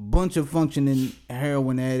 a bunch of functioning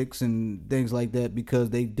heroin addicts and things like that because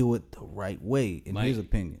they do it the right way, in his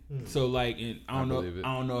opinion. So like, and I believe it.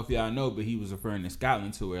 don't know if y'all know, but he was referring to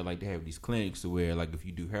Scotland to where like they have these clinics to where like if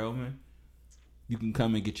you do heroin, you can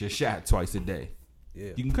come and get your shot twice a day.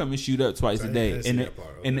 Yeah. You can come and shoot up twice a day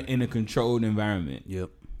in a controlled environment. Yep.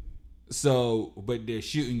 So, but they're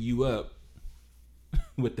shooting you up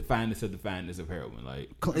with the finest of heroin.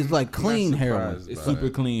 Like It's like clean heroin. surprised. it's Right. super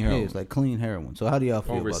clean Yeah, heroin. it's like clean heroin. So how do y'all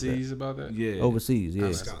feel Overseas about that? Yeah. Overseas, yeah.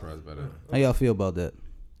 I'm not surprised by that. How y'all feel about that?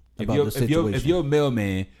 About the situation? If you're a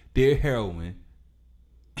mailman, they're heroin,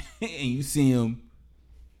 and you see him,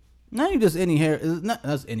 Not even just any not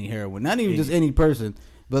that's any heroin. Not even just any person,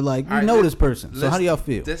 but like you All right, know this person. So how do y'all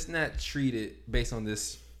feel? Let's not treat it based on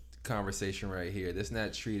this conversation right here. Let's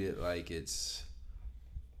not treat it like it's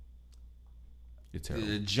terrible.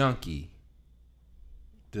 the junkie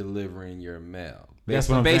delivering your mail. That's Based,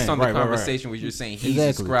 what I'm based saying. on the Right. conversation, which you're saying he's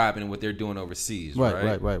Exactly. describing what they're doing overseas.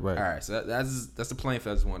 Right. All right, so that's the playing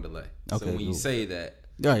field I just wanted to lay. So Okay, when you cool. say that,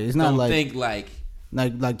 Right, it's not don't like think like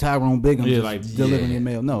like Tyrone Biggums Yeah, just like, delivering yeah. your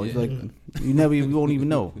mail. No, it's like you won't even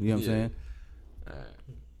know. You know what I'm saying?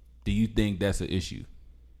 Do you think that's an issue?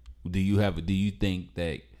 Do you think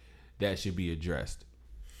that should be addressed?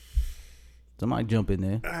 Somebody jump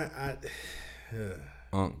in there.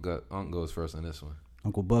 Unc goes first on this one.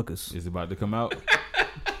 Uncle Buckus. Is it about to come out?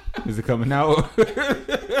 Is it coming out?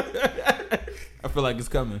 I feel like it's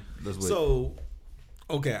coming. Let's wait. So,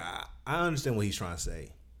 okay, I understand what he's trying to say.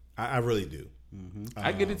 I really do.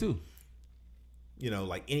 I get it too. You know,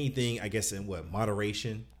 like anything, I guess in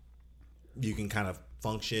moderation, you can kind of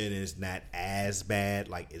function and it's not as bad.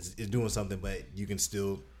 Like it's doing something, but you can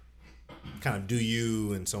still kind of do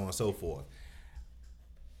you and so on and so forth.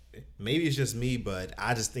 Maybe it's just me, but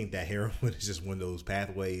I just think that heroin is just one of those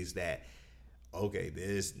pathways that, okay,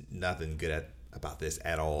 there's nothing good about this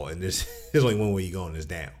at all. And there's only one way you go and it's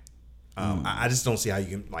down. I just don't see how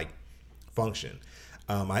you can like function.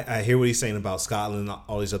 I hear what he's saying about Scotland and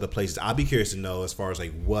all these other places. I'd be curious to know as far as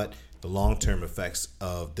like what the long-term effects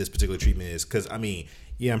of this particular treatment is. Because, I mean,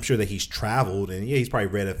 yeah, I'm sure that he's traveled and, yeah, he's probably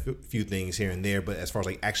read a few things here and there. But as far as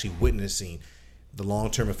like actually witnessing the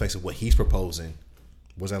long-term effects of what he's proposing,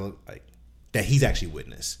 what does that look like? That he's actually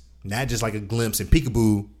witnessed. Not just like a glimpse and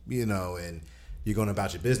peekaboo, you know, and you're going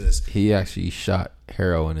about your business. He actually shot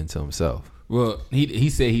heroin into himself. Well, he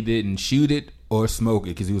said he didn't shoot it or smoke it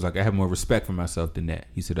because he was like, I have more respect for myself than that.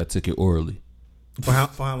 He said I took it orally. For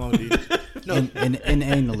how long did he? No, And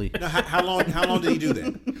anally. no. How long did he do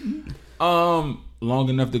that? Long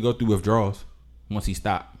enough to go through withdrawals once he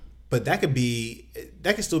stopped. But that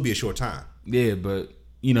could still be a short time. Yeah, but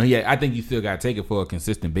you know, I think you still got to take it for a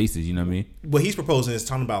consistent basis. You know what I mean? What he's proposing is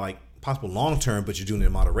talking about like possible long term, but you're doing it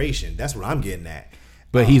in moderation. That's what I'm getting at.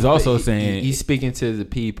 But he's also saying He's speaking to the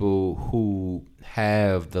people who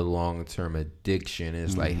have the long-term addiction.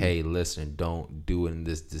 It's like, hey, listen, don't do it in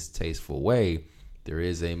this distasteful way. There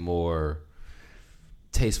is a more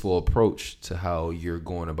tasteful approach to how you're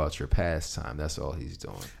going about your pastime. That's all he's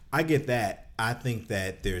doing. I get that. I think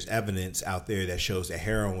that there's evidence out there that shows that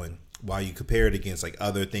heroin, while you compare it against like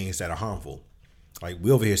other things that are harmful, like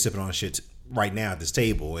we over here sipping on shit right now at this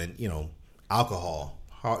table, and you know, alcohol,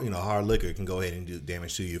 hard liquor can go ahead and do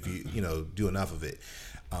damage to you if you do enough of it.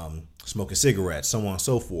 Smoking cigarettes, so on and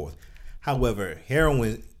so forth. However,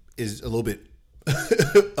 heroin is a little bit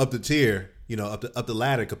up the tier, up the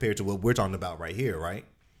ladder compared to what we're talking about right here, right?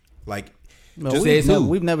 Like, No, Just say it's who.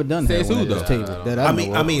 we've never done Say it's heroin who, at this though. table. That I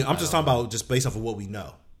know of. mean, I'm just talking about just based off of what we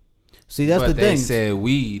know. See, that's but the they thing. said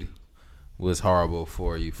weed was horrible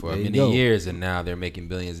for you for There you many go. years, and now they're making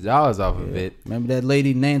billions of dollars off of it. Remember that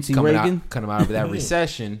lady Nancy Coming Reagan? out of that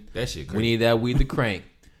recession, That shit we crazy. need that weed to crank.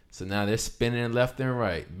 So now they're spinning left and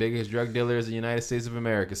right. Biggest drug dealers in the United States of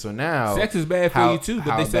America. So now Sex is bad for you too,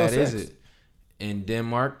 but they sell bad sex. is it? In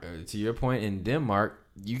Denmark, to your point, in Denmark,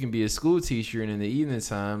 you can be a school teacher, and in the evening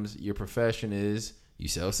times, your profession is you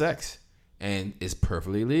sell sex, and it's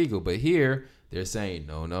perfectly legal. But here, they're saying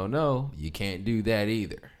no, you can't do that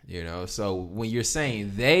either. You know, so when you're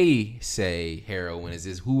saying they say heroin is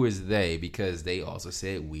this, who is they? Because they also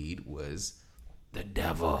said weed was the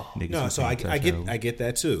devil. No, so I get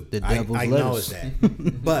that too. The I devil's acknowledge lettuce.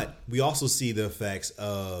 that. But we also see the effects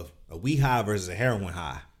of a weed high versus a heroin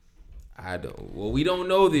high. We don't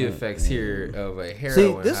know the effects here of a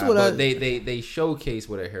heroin this is high, what but they showcase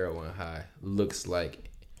what a heroin high looks like.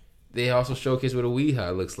 They also showcase what a weed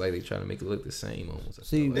high looks like. They try to make it look the same almost.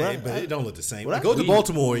 See, But it don't look the same. what I- Go to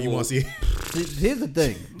Baltimore and you want to see. Here's the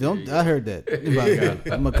thing. I heard that.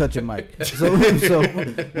 I'm gonna cut your mic. So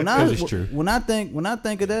when I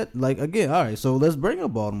think of that, like again, all right. So let's bring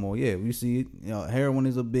up Baltimore. Yeah, we see heroin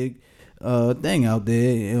is a big thing out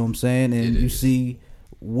there. You know what I'm saying? And you see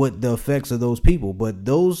what the effects of those people, but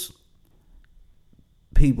those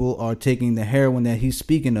people are taking the heroin that he's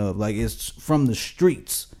speaking of, like it's from the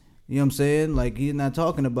streets. You know what I'm saying? Like he's not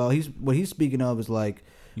talking about. What he's speaking of is like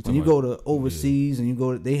when you go to overseas and you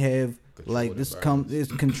go, they have like this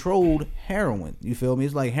it's controlled heroin. You feel me?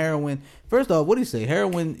 It's like heroin. First off, what do you say?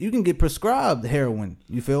 Heroin. You can get prescribed heroin.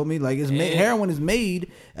 You feel me? Like heroin is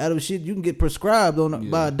made out of shit you can get prescribed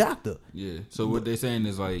by a doctor. Yeah. So what they're saying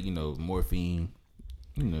is like morphine.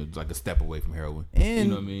 It's like a step away from heroin. And, you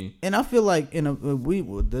know what I mean? And I feel like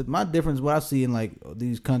my difference, what I see in like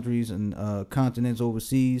these countries and continents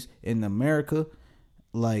overseas in America,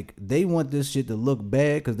 like they want this shit to look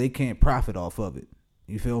bad because they can't profit off of it.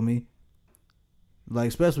 You feel me? Like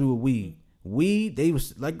especially with weed. Weed, they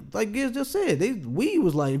was like Giz just said, weed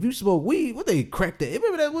was like if you smoke weed, what they cracked the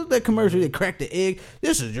remember that was that commercial? They cracked the egg.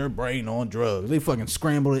 This is your brain on drugs. They fucking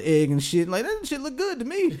scramble the egg and shit. Like that shit look good to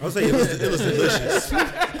me. I was saying it was delicious.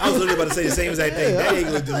 I was literally about to say the same exact thing. That egg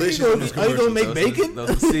was delicious. Are you gonna make bacon?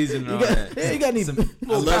 Those seasoning on that. Yeah, you got any?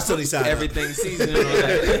 I love sunny side up. Everything seasoning on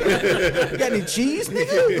that. You got any cheese,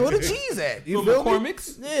 nigga? Where the cheese at? You feel me?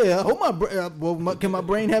 McCormick's? Yeah, I hope can my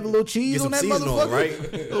brain have a little cheese Get on that some seasoning on it,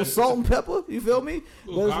 motherfucker? right? A little salt and pepper. You feel me?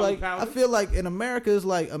 But it's garlic like powder? I feel like in America, it's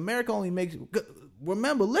like America only makes.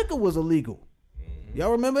 Remember, liquor was illegal.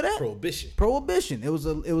 Y'all remember that? Prohibition. It was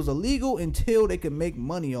illegal until they could make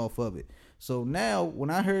money off of it. So now, when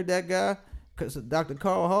I heard that guy, Dr.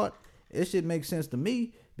 Carl Hart, it shit makes sense to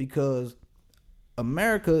me because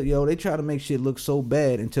America, they try to make shit look so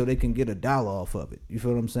bad until they can get $1 off of it. You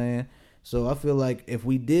feel what I'm saying? So I feel like if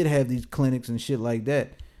we did have these clinics and shit like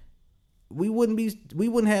that, we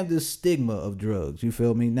wouldn't have this stigma of drugs. You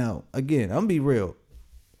feel me? Now, again, I'm gonna be real.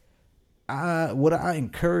 Would I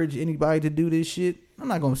encourage anybody to do this shit? I'm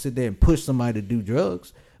not gonna sit there and push somebody to do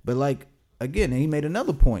drugs. But like again, he made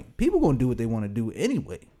another point. People gonna do what they want to do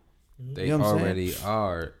anyway. They You know what I'm already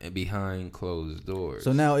are behind closed doors.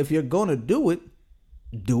 So now, if you're gonna do it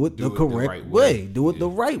the correct right way. way. Do it the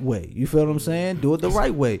right way. You feel what I'm saying? Do it the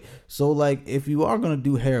right way. So like, if you are gonna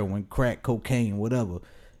do heroin, crack, cocaine, whatever,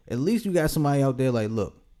 at least you got somebody out there like,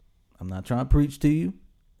 look, I'm not trying to preach to you.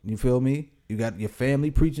 You feel me? You got your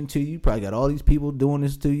family preaching to you. Probably got all these people doing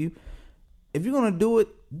this to you. If you're gonna do it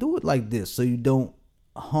like this, so you don't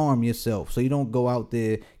harm yourself, so you don't go out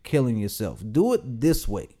there killing yourself. Do it this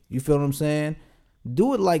way. You feel what I'm saying?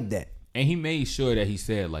 Do it like that. And he made sure that he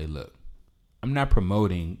said, like, look, I'm not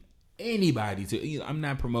promoting anybody to. I'm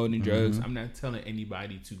not promoting drugs. I'm not telling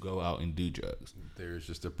anybody to go out and do drugs. There's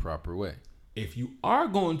just a proper way. If you are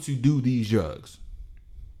going to do these drugs,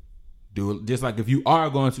 do it just like if you are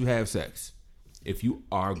going to have sex, if you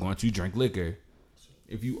are going to drink liquor,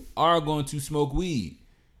 if you are going to smoke weed,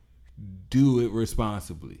 do it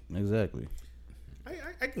responsibly. Exactly.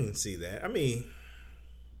 I can see that. I mean,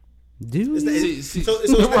 Do See,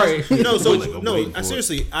 Right.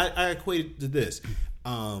 seriously, I equated to this.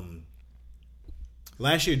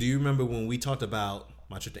 Last year, do you remember when we talked about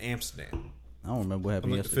my trip to Amsterdam? I don't remember what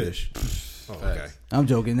happened Like the yesterday. fish. Oh, okay. I'm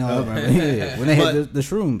joking. No, I remember. Yeah, when they had But- the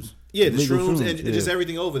shrooms. Yeah, the Legal shrooms and yeah. just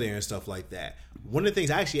everything over there and stuff like that. One of the things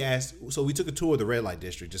I actually asked, so we took a tour of the red light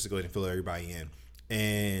district just to go ahead and fill everybody in.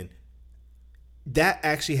 And that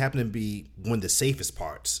actually happened to be one of the safest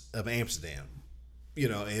parts of Amsterdam.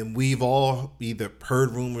 And we've all either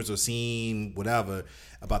heard rumors or seen whatever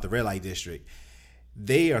about the red light district.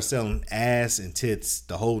 They are selling ass and tits,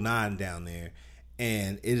 the whole nine down there.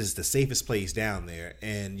 And it is the safest place down there.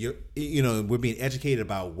 And we're being educated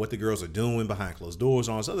about what the girls are doing behind closed doors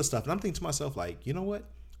and all this other stuff. And I'm thinking to myself, like, you know what?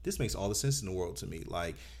 This makes all the sense in the world to me.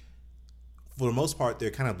 Like, for the most part,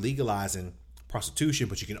 they're kind of legalizing prostitution,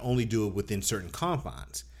 but you can only do it within certain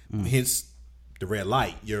confines. Hence, the red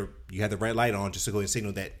light. You have the red light on just to go and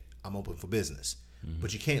signal that I'm open for business.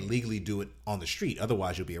 But you can't legally do it on the street.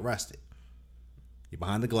 Otherwise, you'll be arrested. You're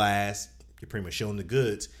behind the glass. You're pretty much showing the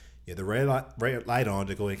goods. You have the red light on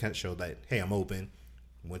to go and kind of show that, hey, I'm open.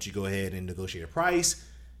 Once you go ahead and negotiate a price,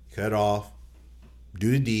 cut it off,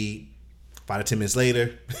 do the deed. 5 to 10 minutes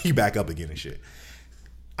later, you back up again and shit.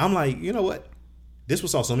 I'm like, you know what? This will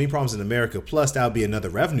solve so many problems in America. Plus, that'll be another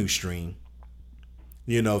revenue stream.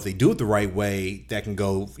 You know, if they do it the right way, that can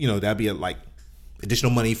go, you know, that'd be like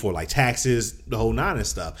additional money for like taxes, the whole nine and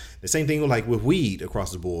stuff. The same thing like with weed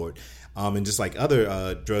across the board. And just like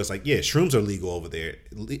other drugs, like, yeah, shrooms are legal over there.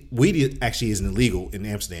 Weed actually isn't illegal in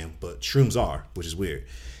Amsterdam, but shrooms are, which is weird.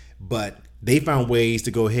 But they found ways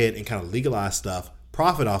to go ahead and kind of legalize stuff,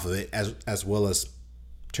 profit off of it, as well as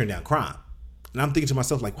turn down crime. And I'm thinking to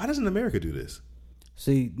myself, like, why doesn't America do this?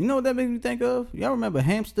 See, you know what that makes me think of? Y'all remember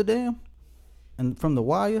Amsterdam? And from The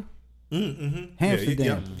Wire? Mm-hmm.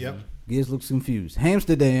 Amsterdam. Yep. Giz looks confused.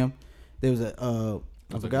 Amsterdam. There was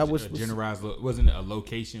I forgot which generalized. Wasn't it a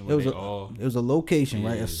location where it was a location,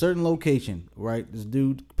 right? A certain location, right? This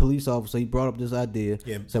dude, police officer, he brought up this idea.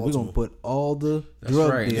 Yeah, said we're gonna put all the That's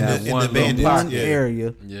drug right. dealers in the in one bandits,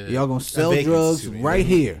 area. Yeah. Y'all gonna sell Vegas, drugs too, man. right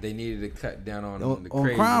here. They needed to cut down on the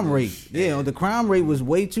On crime rate. Yeah, the crime rate was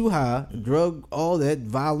way too high. Drug, all that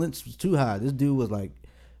violence was too high. This dude was like,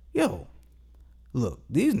 yo, look,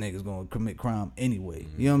 these niggas gonna commit crime anyway.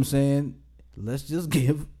 You know what I'm saying? Let's just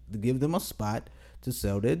give them a spot to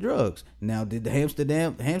sell their drugs. Now, did the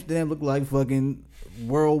Amsterdam look like fucking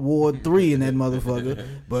World War III in that motherfucker?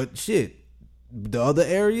 But shit, the other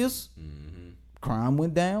areas, crime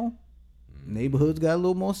went down. Neighborhoods got a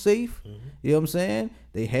little more safe. You know what I'm saying?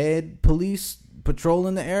 They had police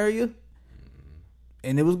patrolling the area,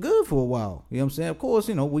 and it was good for a while. You know what I'm saying? Of course,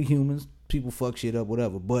 you know, we humans, people fuck shit up,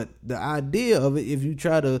 whatever. But the idea of it, if you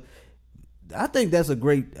try to, I think that's a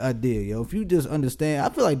great idea, yo. If you just understand, I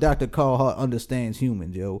feel like Dr. Carl Hart understands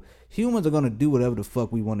humans, yo. Humans are gonna do whatever the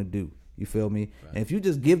fuck we want to do. You feel me? Right. And if you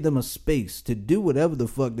just give them a space to do whatever the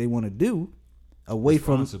fuck they want to do, away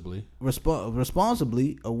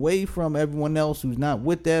responsibly, away from everyone else who's not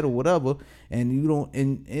with that or whatever, and you don't.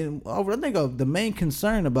 And I think of the main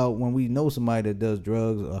concern about when we know somebody that does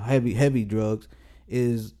drugs or heavy drugs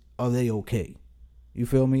is, are they okay? You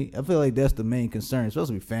feel me? I feel like that's the main concern,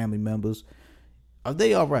 especially family members. Are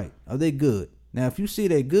they all right? Are they good? Now, if you see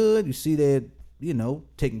they're good, you see they're, you know,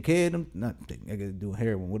 taking care of them, not taking, I gotta do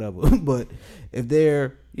heroin, whatever, but if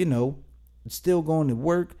they're, you know, still going to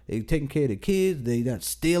work, they taking care of the kids, they not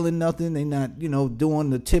stealing nothing, they not, you know,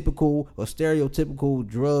 doing the typical or stereotypical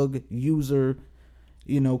drug user,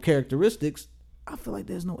 you know, characteristics, I feel like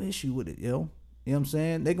there's no issue with it, yo. You know what I'm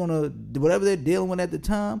saying? They're gonna, whatever they're dealing with at the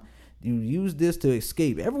time, you use this to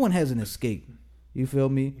escape. Everyone has an escape. You feel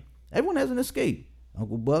me? Everyone has an escape.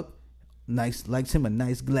 Uncle Buck likes him a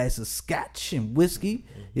nice glass of scotch and whiskey.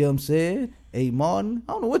 You know what I'm saying? A Martin,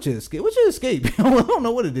 I don't know what your escape. What's your escape? I don't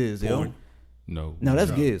know what it is, yo. No,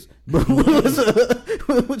 that's Giz. But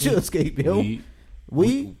what's your escape, yo?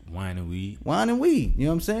 Weed? Wine and weed. Wine and weed. You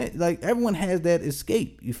know what I'm saying? Like, everyone has that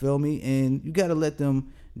escape. You feel me? And you got to let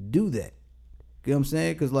them do that. You know what I'm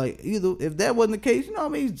saying? Because, like, either if that wasn't the case, you know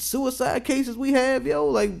what I mean? Suicide cases we have, yo.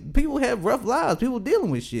 Like, people have rough lives. People dealing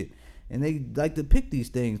with shit. And they like to pick these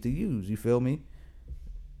things to use. You feel me?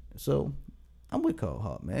 So, I'm with Carl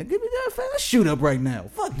Hart, man. Give me that. Let's shoot up right now.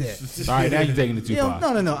 Fuck that. All right, now you're taking it too far.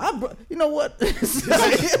 No. You know what?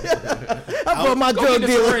 I brought my drug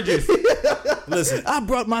dealer. Listen, I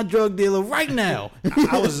brought my drug dealer right now.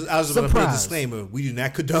 I was going to put a disclaimer. We do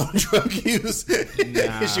not condone drug use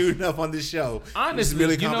and shooting up on this show.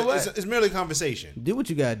 Honestly, you know what? It's merely conversation. Do what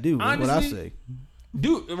you got to do. Honestly, what I say.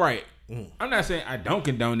 Do right. I'm not saying I don't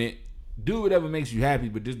condone it. Do whatever makes you happy,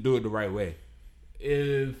 but just do it the right way.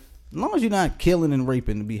 As long as you're not killing and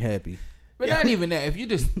raping to be happy. But not even that. If you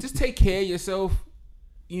just take care of yourself,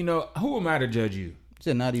 you know, who am I to judge you?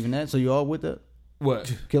 Said not even that. So you all with that?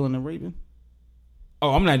 What? Killing and raping?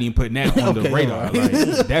 Oh, I'm not even putting that on the radar. Right. Like,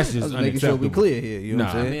 that's just unacceptable. Making sure we clear here. You know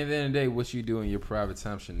what I'm saying? I mean, at the end of the day, what you do in your private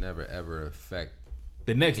time should never ever affect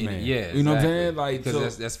the next man. Yeah, exactly. You know what I'm saying? Like,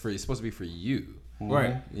 because that's for, it's supposed to be for you.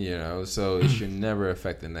 Right. You know, so it should never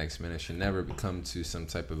affect the next man. It should never become to some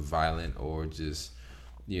type of violent or just,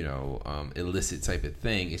 you know, illicit type of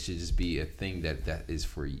thing. It should just be a thing that is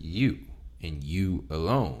for you and you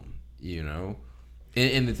alone, you know?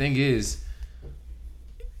 And the thing is,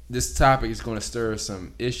 this topic is going to stir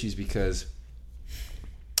some issues because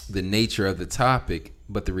the nature of the topic,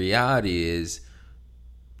 but the reality is,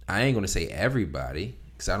 I ain't going to say everybody,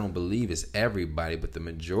 because I don't believe it's everybody, but the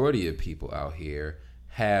majority of people out here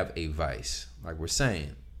have a vice. Like we're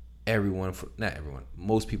saying, not everyone,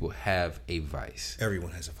 most people have a vice.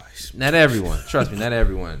 Everyone has a vice. Not everyone. Trust me, not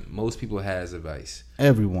everyone. Most people has a vice.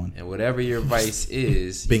 Everyone. And whatever your vice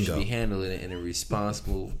is, you Bingo. should be handling it in a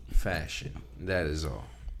responsible fashion. That is all,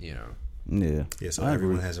 you know. Yeah. Yeah, so I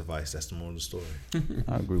everyone agree. has a vice. That's the moral of the story.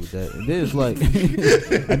 I agree with that. It is like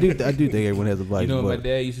I do think everyone has a vice. You know what my but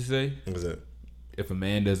dad used to say? What was that? If a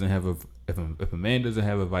man doesn't have a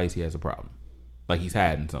vice, he has a problem. Like he's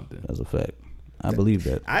hiding something. that's a fact. I believe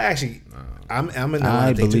that. I'm in the I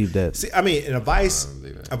line thing, believe too. that. See, I mean, a vice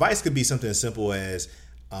believe that. a vice could be something as simple as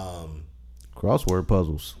Crossword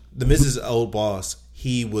puzzles. the Mrs. Old Boss.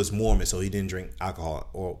 He was Mormon, so he didn't drink alcohol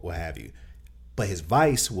or what have you. But his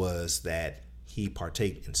vice was that he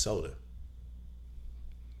partake in soda.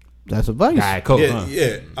 That's a vice. Diet Coke, huh?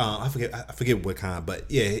 I forget what kind,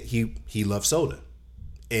 but yeah, he loved soda,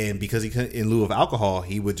 and because he couldn't, in lieu of alcohol,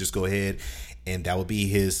 he would just go ahead, and that would be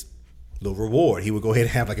his little reward. He would go ahead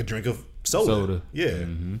and have like a drink of soda. Yeah,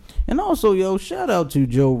 And also, yo, shout out to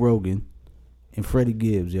Joe Rogan and Freddie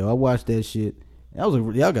Gibbs, yo. I watched that shit.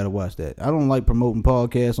 Y'all gotta watch that. I don't like promoting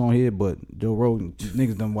podcasts on here, but Joe Rogan,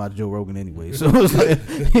 niggas don't watch Joe Rogan anyway. So it's like,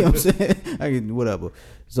 you know what I'm saying? I can whatever.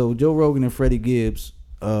 So Joe Rogan and Freddie Gibbs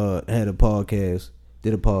did a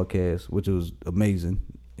podcast, which was amazing.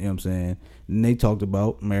 You know what I'm saying? And they talked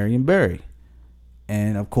about Marion Barry.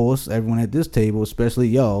 And of course, everyone at this table, especially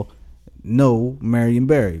y'all, know Marion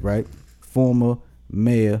Barry, right? Former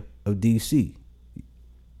mayor of DC.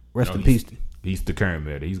 Rest in peace. He's the current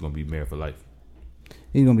mayor. He's gonna be mayor for life.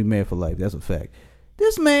 He's gonna be mayor for life. That's a fact.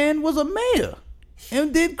 This man was a mayor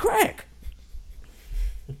and did crack.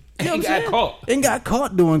 You know what I'm got saying? caught. And got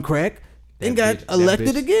caught doing crack. And got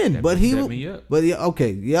elected again. that But bitch he set was. me up. But yeah,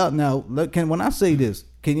 okay, yeah. Now, look, when I say this,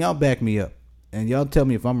 can y'all back me up? And y'all tell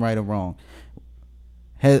me if I'm right or wrong.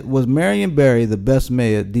 Was Marion Barry the best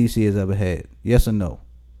mayor DC has ever had? Yes or no?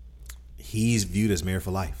 he's viewed as mayor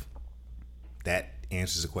for life. That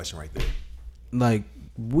answers the question right there. Like,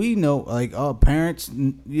 we know, like, our parents,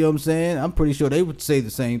 you know what I'm saying? I'm pretty sure they would say the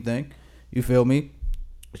same thing. You feel me?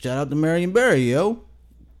 Shout out to Marion Barry, yo.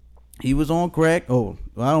 He was on crack. Oh,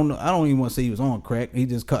 I don't know. I don't even want to say he was on crack. He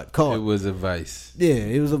just got caught. It was a vice. Yeah,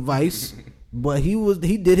 it was a vice, but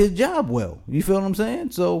he did his job well. You feel what I'm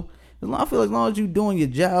saying? So I feel like as long as you doing your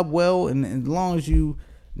job well, and as long as you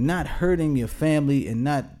not hurting your family and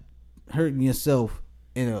not hurting yourself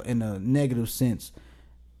in a negative sense,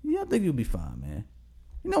 yeah, I think you'll be fine, man.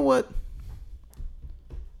 You know what?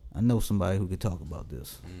 I know somebody who could talk about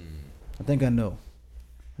this. I think I know.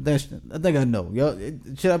 I think I know. Y'all,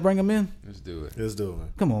 should I bring him in? Let's do it. Let's do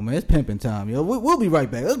it. Come on, man. It's pimping time, yo. We'll be right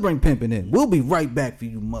back. Let's bring pimping in. We'll be right back for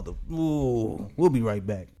you, mother. Ooh, we'll be right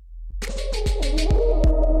back.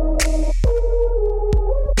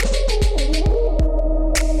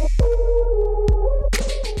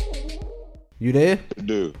 You there?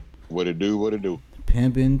 Do what it do.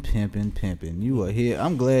 Pimping. You are here.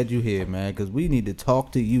 I'm glad you're here, man, because we need to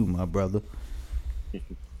talk to you, my brother.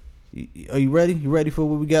 Are you ready? You ready for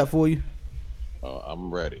what we got for you? I'm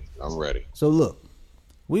ready. So look,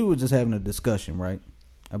 we were just having a discussion, right,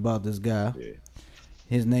 about this guy. Yeah.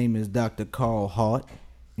 His name is Dr. Carl Hart.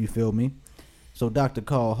 You feel me? So Dr.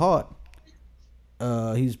 Carl Hart,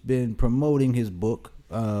 he's been promoting his book.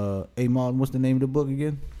 Hey Martin, what's the name of the book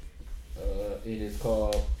again? It is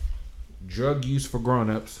called Drug Use for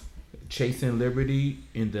Grown-Ups, Chasing Liberty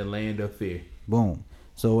in the Land of Fear. Boom.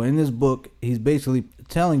 So in this book, he's basically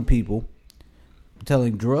telling drug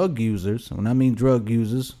users, when I mean drug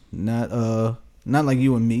users, not like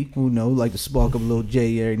you and me, who know, like to spark up a little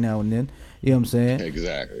J every now and then. You know what I'm saying?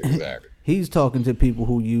 Exactly. He's talking to people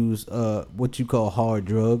who use what you call hard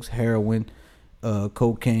drugs, heroin,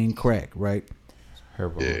 cocaine, crack, right?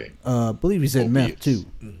 Yeah. I believe he said meth too.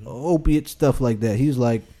 Opiates, stuff like that. He's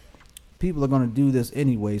like, people are gonna do this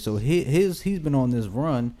anyway. So he's been on this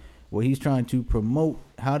run where he's trying to promote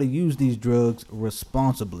how to use these drugs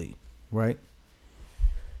responsibly, right?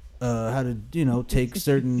 How to, take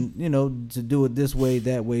certain, to do it this way,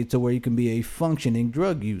 that way, to where you can be a functioning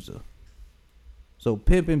drug user. So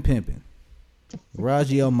pimpin'.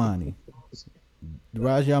 Raji Almani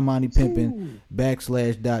pimpin'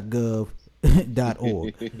 /.gov.org.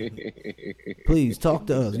 Please talk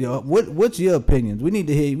to us, yo. What's your opinions? We need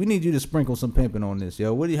to hear. We need you to sprinkle some pimping on this,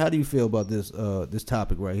 yo. How do you feel about this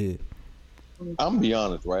topic right here? I'm gonna be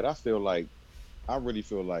honest, right? I really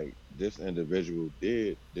feel like this individual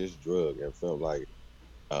did this drug and felt like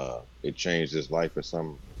it changed his life in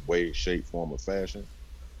some way, shape, form, or fashion.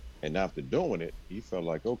 And after doing it, he felt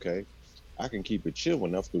like, okay, I can keep it chill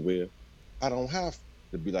enough to where I don't have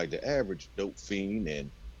to be like the average dope fiend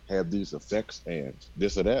and have these effects and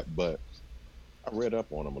this or that. But I read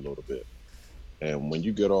up on them a little bit. And when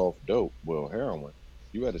you get off dope, well, heroin,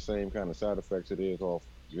 you have the same kind of side effects it is off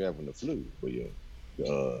you having the flu, where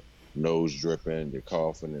your nose dripping, you're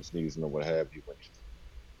coughing and sneezing or what have you, when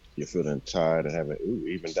you're feeling tired and having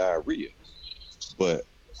even diarrhea. But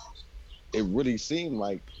it really seemed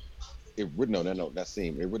like it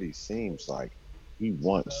really seems like he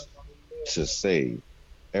wants to say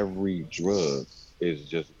every drug is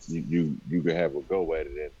just you can have a go at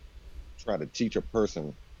it and try to teach a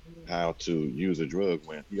person how to use a drug,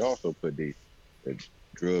 when he also put the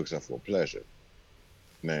drugs are for pleasure.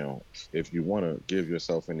 Now, if you want to give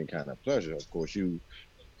yourself any kind of pleasure, of course you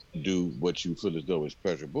do what you feel as though is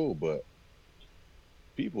pleasurable, but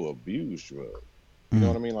people abuse drugs. You know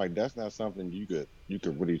what I mean? Like, that's not something you could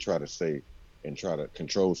really try to say and try to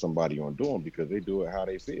control somebody on doing, because they do it how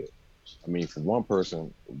they feel. I mean, for one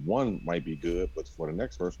person, one might be good, but for the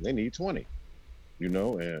next person, they need 20. You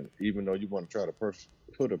know, and even though you want to try to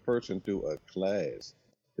put a person through a class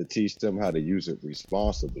to teach them how to use it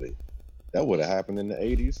responsibly, that would have happened in the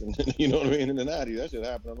 80s, and you know what I mean, in the 90s. That should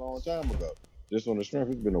have happened a long time ago. Just on the strength,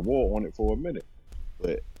 there's been a war on it for a minute.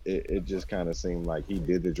 But it just kind of seemed like he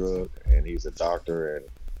did the drug, and he's a doctor and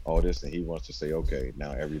all this, and he wants to say, okay,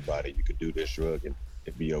 now everybody, you could do this drug and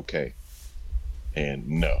it'd be okay. And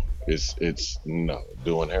no, it's no.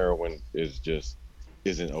 Doing heroin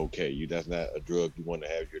isn't okay. That's not a drug you want to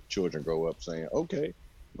have your children grow up saying, okay,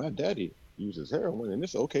 my daddy uses heroin and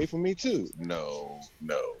it's okay for me too. No.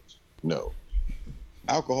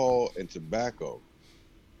 Alcohol and tobacco,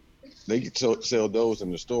 they sell those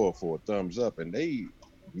in the store for a thumbs up, and they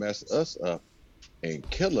mess us up and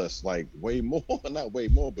kill us like way more, not way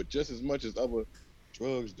more, but just as much as other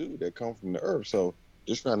drugs do that come from the earth. So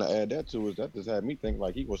just trying to add that to it, that just had me think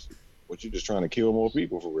like you just trying to kill more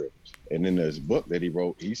people for real. And in this book that he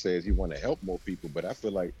wrote, he says he want to help more people, but I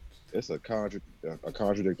feel like it's a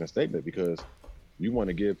contradicting statement, because you want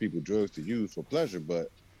to give people drugs to use for pleasure, but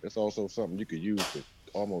it's also something you could use to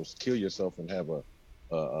almost kill yourself and have what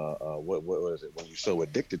is it, when you're so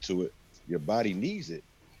addicted to it, your body needs it,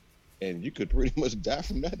 and you could pretty much die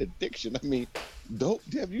from that addiction. I mean, dope.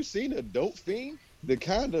 Have you seen a dope fiend? The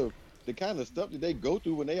kind of stuff that they go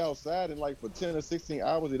through when they outside, and like for 10 or 16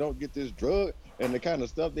 hours they don't get this drug, and the kind of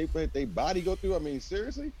stuff they body go through. I mean,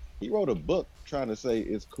 seriously, he wrote a book trying to say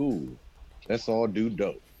it's cool. Let's all do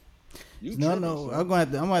dope. No, I'm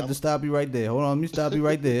gonna have to stop you right there. Hold on, let me stop you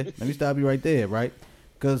right there. Right?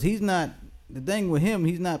 Because he's not, the thing with him,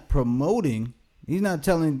 he's not promoting. He's not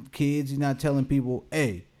telling kids. He's not telling people,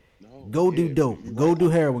 hey, go do dope, go do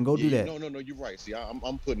heroin, go do that. No, you're right. See,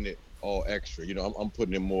 I'm putting it all extra. You know, I'm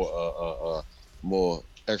putting it more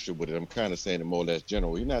extra with it. I'm kind of saying it more or less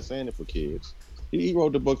general. He's not saying it for kids. He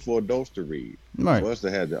wrote the book for adults to read. Right. For us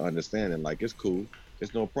to have the understanding, like, it's cool.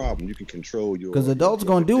 It's no problem. You can control your. Because adults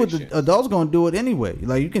gonna do it. Adults gonna do it anyway.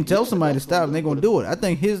 Like, you can tell somebody to stop, and they're gonna do it. I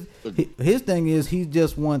think his thing is, he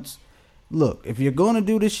just wants. Look, if you're gonna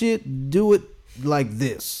do this shit, do it like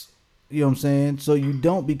this. You know what I'm saying? So you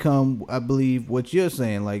don't become, I believe, what you're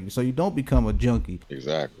saying. Like, so you don't become a junkie.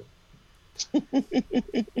 Exactly.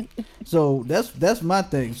 So that's my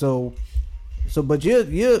thing. So, but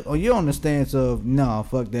you're on the stance of, nah,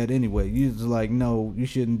 fuck that anyway. You just like, no, you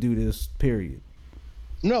shouldn't do this. Period.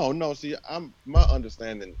 No. See, my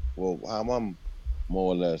understanding. Well, how I'm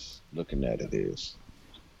more or less looking at it is,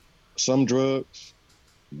 some drugs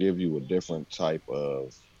give you a different type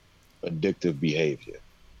of addictive behavior.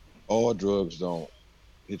 All drugs don't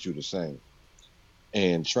hit you the same.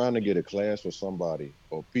 And trying to get a class for somebody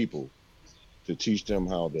or people to teach them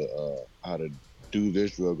how to do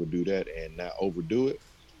this drug or do that and not overdo it,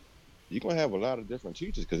 you're gonna have a lot of different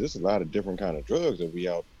teachers, because there's a lot of different kind of drugs that we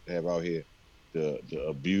have out here to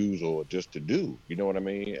abuse or just to do. You know what I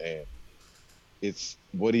mean? And it's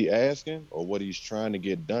what he asking or what he's trying to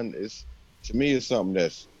get done. Is, to me, it's something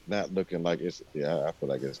that's not looking like it's. Yeah, I feel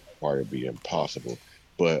like it's probably be impossible.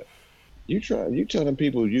 But you telling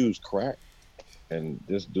people use crack and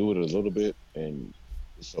just do it a little bit and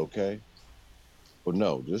it's okay. But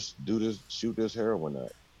no, just do this, shoot this heroin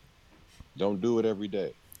up. Don't do it every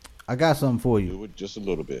day. I got something for you. Do it just a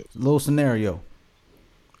little bit. Little scenario.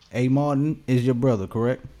 A. Martin is your brother,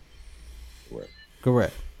 correct?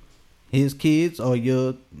 Correct. His kids are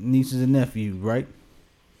your nieces and nephews, right?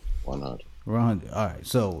 100. 100. All right.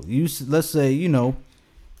 So let's say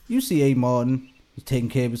you see A. Martin. He's taking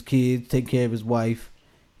care of his kids, taking care of his wife.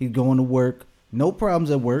 He's going to work. No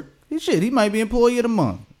problems at work. He might be employee of the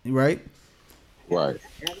month, right? Right.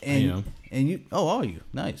 And And you, are you?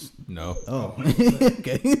 Nice. No. Oh,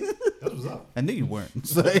 okay. That's what's up. I knew you weren't.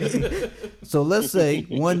 So let's say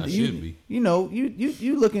one, I should be.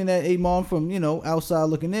 you looking at Amon from outside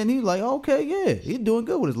looking in. He's like, okay, yeah, he's doing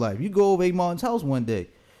good with his life. You go over Amon's house one day,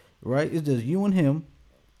 right? It's just you and him,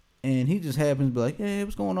 and he just happens to be like, hey,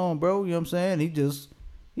 what's going on, bro? You know what I'm saying? He just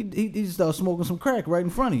starts smoking some crack right in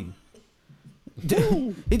front of you.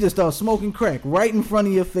 He just starts smoking crack right in front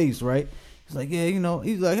of your face, right? He's like, yeah,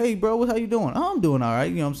 he's like, hey, bro, how you doing? Oh, I'm doing all right.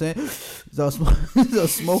 You know what I'm saying? Starts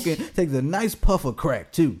smoking, takes a nice puff of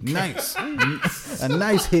crack, too. Nice. A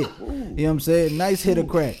nice hit. You know what I'm saying? Nice hit of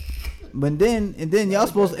crack. But then y'all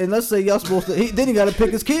supposed to, and let's say y'all supposed to, then he got to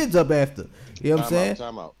pick his kids up after. You know what I'm saying?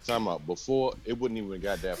 Time out. Before, it wouldn't even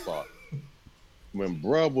got that far. When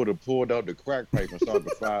bruh would have pulled out the crack pipe and started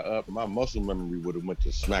to fire up, my muscle memory would have went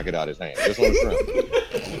to smack it out his hand. Just on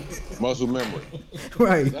the front. Muscle memory.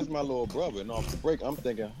 Right. That's my little brother. And off the break, I'm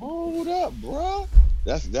thinking, hold up, bruh.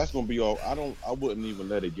 That's gonna be all. I wouldn't even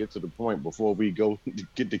let it get to the point before we go to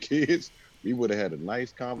get the kids. We would have had a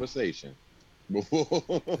nice conversation before,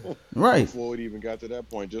 right, before it even got to that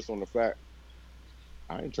point. Just on the fact,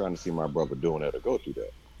 I ain't trying to see my brother doing that or go through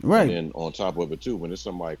that. Right. And then on top of it too, when it's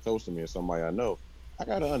somebody close to me and somebody I know, I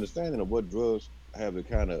got an understanding of what drugs have the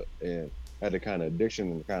kind of addiction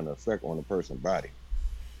and the kind of effect on a person's body.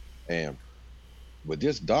 And with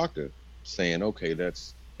this doctor saying, okay,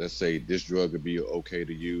 let's say this drug would be okay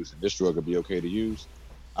to use and this drug would be okay to use,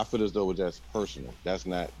 I feel as though that's personal. That's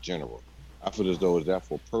not general. I feel as though it's that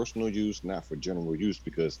for personal use, not for general use,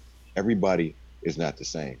 because everybody is not the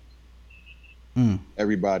same.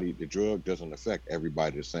 Everybody, the drug doesn't affect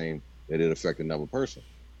everybody the same that it affect another person.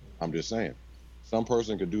 I'm just saying, some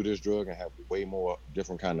person could do this drug and have way more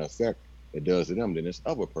different kind of effect it does to them than this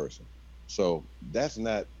other person. So that's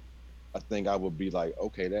not a thing I would be like,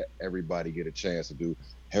 okay, that everybody get a chance to do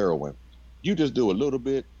heroin. You just do a little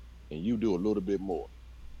bit and you do a little bit more.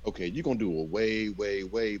 Okay, you're gonna do a way, way,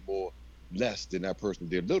 way more less than that person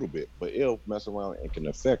did a little bit, but it'll mess around and can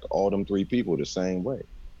affect all them three people the same way.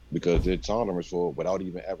 Because their tolerance for it without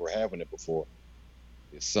even ever having it before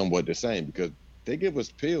is somewhat the same, because they give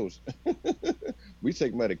us pills. We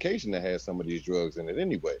take medication that has some of these drugs in it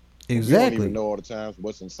anyway. Exactly. We don't even know all the times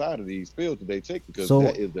what's inside of these pills that they take, because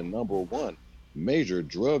that is the number one major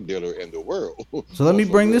drug dealer in the world. So let me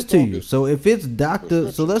bring this to you. So if it's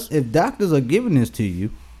if doctors are giving this to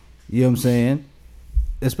you, you know what I'm saying?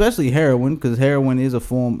 Especially heroin, because heroin is a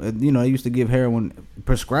form, I used to give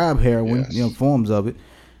prescribe heroin, yes. Forms of it.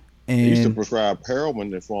 And they used to prescribe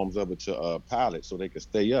heroin in forms of it to pilots so they could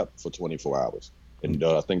stay up for 24 hours. And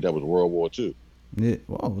I think that was World War II. Yeah.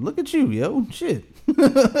 Whoa, look at you, yo. Shit.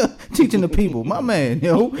 Teaching the people. My man,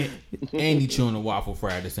 yo. And he chewing a waffle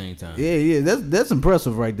fry at the same time. Yeah. That's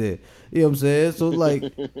impressive right there. You know what I'm saying? So,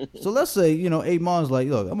 so let's say, Amon's like,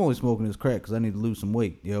 look, I'm only smoking this crack because I need to lose some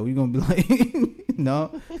weight. Yo, you going to be like,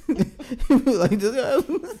 no. Like, just,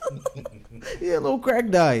 yeah, a little crack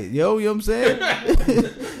diet, yo. You know what I'm saying?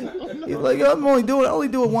 He's like, yo, I only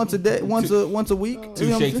do it once a day, once a week.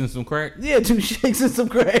 Two shakes and some crack? Yeah, 2 shakes and some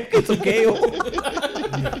crack and some kale.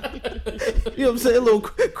 You know what I'm saying? A little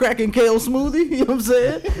crack and kale smoothie. You know what I'm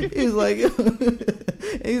saying? He's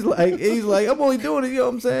like, I'm only doing it. You know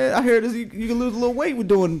what I'm saying? I heard this. You can lose a little weight with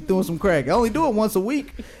doing some crack. I only do it once a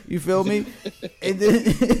week. You feel me? And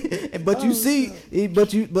then, but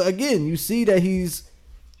you again, you see that he's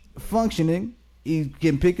functioning. He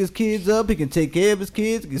can pick his kids up. He can take care of his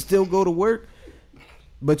kids. He can still go to work.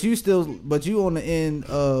 But you on the end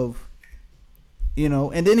of.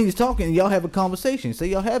 And then he's talking. Y'all have a conversation. Say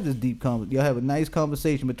y'all have this deep y'all have a nice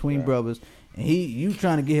conversation between brothers, and you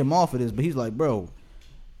trying to get him off of this, but he's like, bro,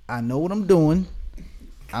 I know what I'm doing.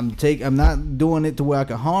 I'm not doing it to where I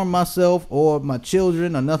can harm myself or my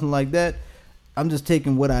children or nothing like that. I'm just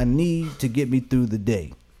taking what I need to get me through the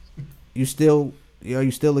day. Are you still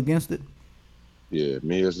against it? Yeah,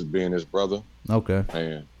 me as being his brother. Okay.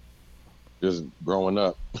 And just growing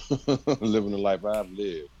up, living the life I've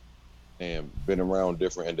lived. And been around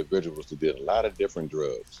different individuals that did a lot of different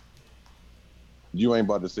drugs. You ain't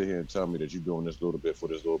about to sit here and tell me that you're doing this little bit for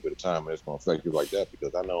this little bit of time and it's going to affect you like that,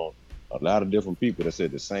 because I know a lot of different people that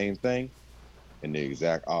said the same thing and the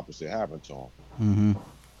exact opposite happened to them. Mm-hmm.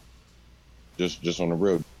 Just on the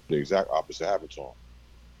real, the exact opposite happened to them.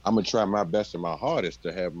 I'm going to try my best and my hardest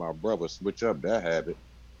to have my brother switch up that habit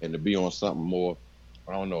and to be on something more,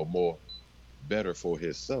 more better for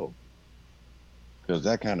himself. Because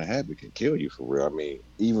that kind of habit can kill you for real. I mean,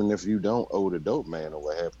 even if you don't owe the dope man or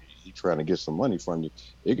what have you, he trying to get some money from you.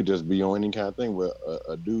 It could just be on any kind of thing where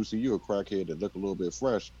a dude see you a crackhead that look a little bit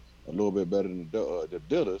fresh, a little bit better than the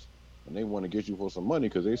dealers, and they want to get you for some money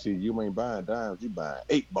because they see you ain't buying dimes, you buying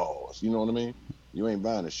 8 balls. You know what I mean? You ain't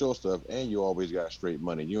buying the short stuff, and you always got straight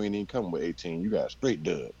money. You ain't even coming with 18. You got straight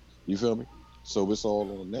dub. You feel me? So it's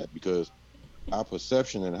all on that because our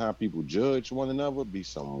perception and how people judge one another be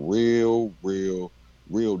some real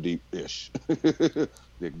deep ish. The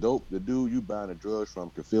dude you buying the drugs from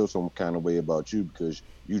can feel some kind of way about you because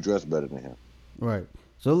you dress better than him. Right.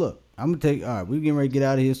 So look, I'm gonna all right, we're getting ready to get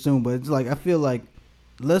out of here soon, but it's like I feel like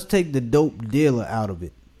let's take the dope dealer out of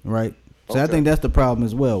it, right? So I think that's the problem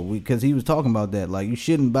as well, because he was talking about that. Like, you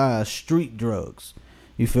shouldn't buy street drugs.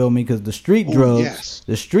 You feel me? Because the street drugs,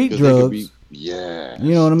 yeah,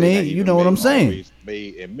 you know what I mean. You know what I'm saying?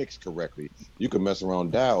 Made and mixed correctly. You can mess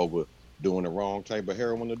around, die over doing the wrong type of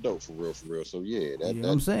heroin or dope for real. So yeah, you know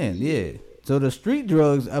what I'm saying? Yeah. So the street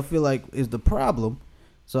drugs, I feel like, is the problem.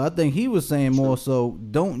 So I think he was saying more so,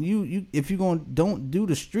 don't don't do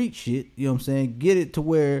the street shit. You know what I'm saying? Get it to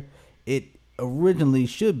where it originally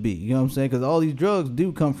should be. You know what I'm saying? Because all these drugs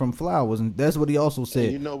do come from flowers, and that's what he also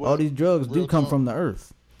said. You know what? All these drugs do come from the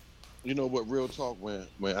earth. You know what? Real talk. When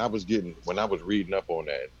I was reading up on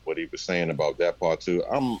that, what he was saying about that part too.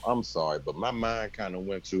 I'm sorry, but my mind kind of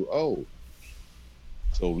went to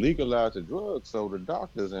so legalize the drugs so the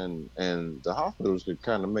doctors and the hospitals could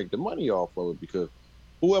kind of make the money off of it, because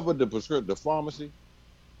whoever the pharmacy,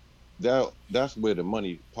 that's where the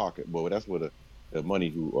money pocket. Well, that's where the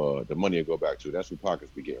money will go back to. That's who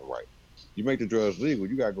pockets be getting right. You make the drugs legal,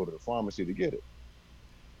 you gotta go to the pharmacy to get it.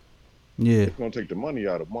 Yeah, it's gonna take the money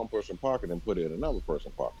out of one person's pocket and put it in another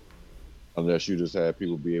person's pocket, unless you just have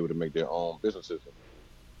people be able to make their own businesses and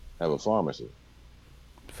have a pharmacy.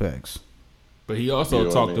 Facts. But he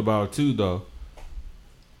also talked about too, though,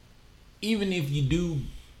 even if you do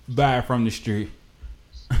buy it from the street,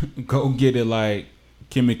 go get it like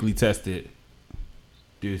chemically tested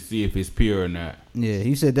to see if it's pure or not. Yeah,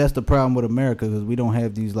 he said that's the problem with America, because we don't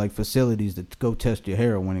have these like facilities to go test your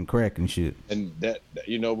heroin and crack and shit. And that,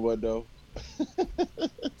 you know what though?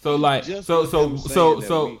 So like,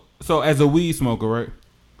 so as a weed smoker, right?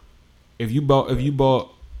 If you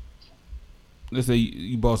bought, let's say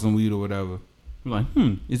you bought some weed or whatever, you're like,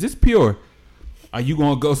 is this pure? Are you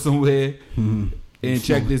gonna go somewhere and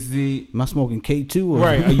check to see? Am I smoking K2? Or?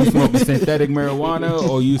 Right? Are you smoking synthetic marijuana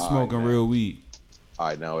or are you smoking real weed? All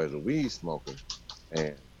right, now as a weed smoker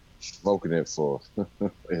and smoking it for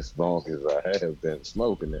as long as I have been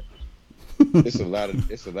smoking it, it's a lot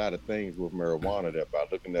of things with marijuana that by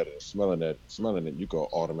looking at it and smelling it, you can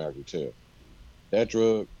automatically tell that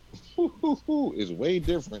drug is way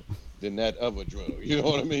different than that other drug. You know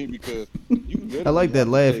what I mean? Because I like that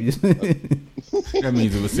laugh. That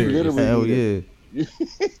means it was serious. Hell yeah.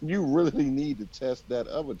 You really need to test that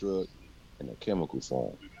other drug in a chemical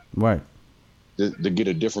form, right? To get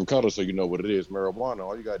a different color, so you know what it is. Marijuana,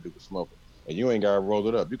 all you gotta do is smoke it, and you ain't gotta roll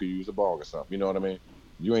it up. You could use a bong or something. You know what I mean?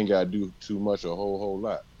 You ain't gotta do too much, a whole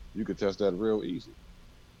lot. You could test that real easy,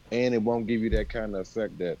 and it won't give you that kind of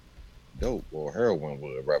effect that dope or heroin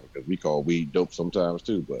would, rather, because we call weed dope sometimes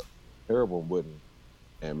too, but heroin wouldn't.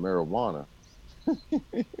 And marijuana,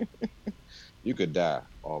 you could die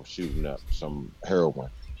off shooting up some heroin.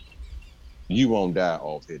 You won't die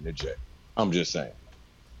off hitting a jet. I'm just saying.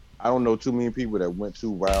 I don't know too many people that went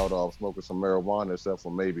too wild off smoking some marijuana, except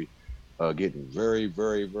for maybe getting very,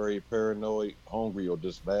 very, very paranoid, hungry, or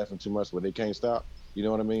just laughing too much where they can't stop. You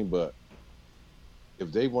know what I mean? But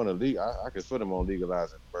if they want to I could put them on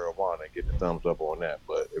legalizing marijuana and get the thumbs up on that.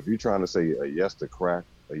 But if you're trying to say a yes to crack,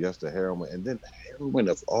 a yes to heroin, and then heroin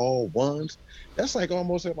of all ones, that's like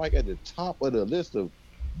almost like at the top of the list of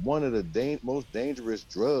one of the most dangerous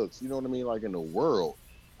drugs. You know what I mean? Like in the world.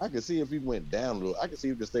 I could see if he went down a little. I could see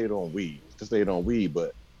if he stayed on weed.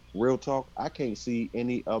 But real talk, I can't see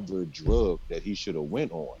any other drug that he should have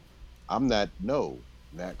went on. Not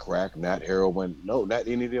crack, not heroin, no, not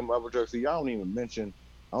any of them other drugs. See, I don't even mention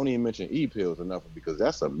e-pills or nothing, because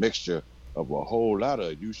that's a mixture of a whole lot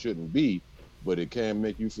of you shouldn't be, but it can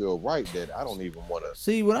make you feel right that I don't even want to.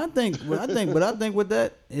 See, what I think with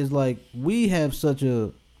that is, like, we have such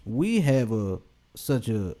a view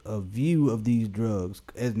of these drugs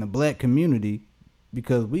as in the black community,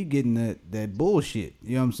 because we getting that bullshit.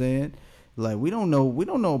 You know what I'm saying? Like, we don't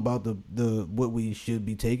know about the what we should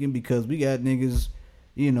be taking, because we got niggas,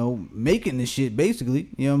 making this shit basically.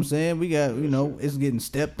 You know what I'm saying? We got, it's getting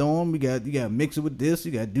stepped on. You got to mix it with this.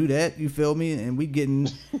 You got to do that. You feel me? And we getting,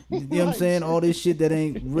 you know what I'm saying? All this shit that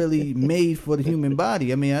ain't really made for the human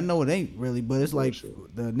body. I mean, I know it ain't really, but it's like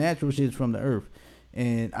the natural shit's from the earth.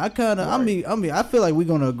 And I kind of, I feel like we're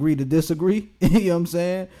going to agree to disagree. You know what I'm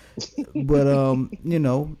saying? But,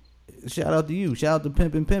 shout out to you. Shout out to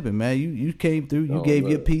Pimpin', man. You came through. You gave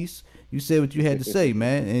your piece. You said what you had to say,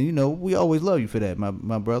 man, and you know we always love you for that,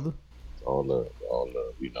 my brother. All love,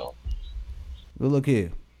 you know. Well, look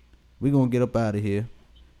here, we gonna get up out of here.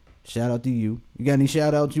 Shout out to you. You got any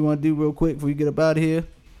shout outs you want to do real quick before you get up out of here?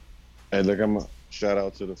 Hey, look, I'm a shout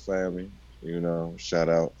out to the family. You know, shout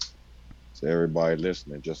out to everybody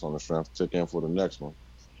listening. Just on the strength, check in for the next one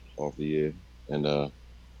off the year. And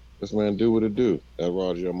this man do what it do. That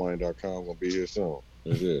RogerAlmighty.com gonna be here soon.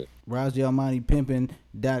 That's it.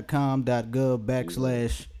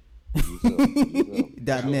 RogerAlmightyPimpin.com.gov/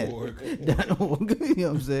 .net. .org. You know what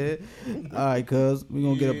I'm saying? All right, cuz we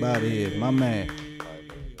gonna get up out of here, my man.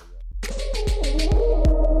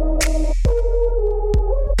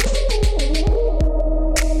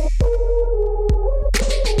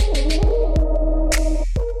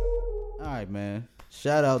 All right, man.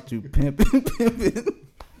 Shout out to Pimpin'.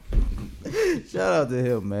 Shout out to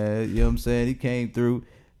him, man. You know what I'm saying? He came through.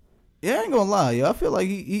 Yeah, I ain't gonna lie, yo. I feel like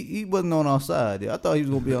he wasn't on our side. Yo. I thought he was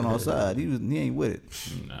gonna be on our side. He ain't with it.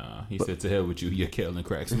 Nah, he said to hell with you. You're killing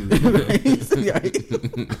cracks. He said,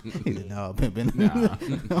 nah, Pimpin'. Nah,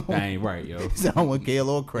 that ain't right, yo. He said, I don't want kale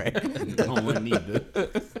or crack. Don't want neither.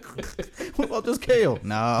 What about this kale?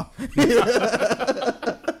 Nah. I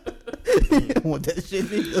don't want that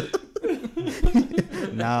shit either.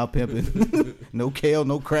 Nah, Pimpin'. No kale,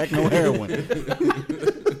 no crack, no heroin.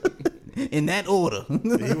 In that order. He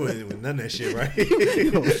wasn't with none of that shit, right?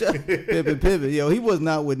 Pimpin'. Yo, he was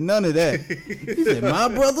not with none of that. He said, my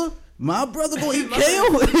brother gonna eat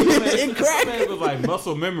kale and crack. Man was like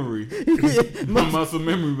muscle memory. Muscle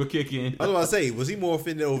memory would kick in. I was about to say, was he more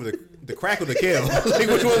offended over the crack or the kale? Like,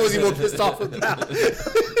 which one was he more pissed off about? I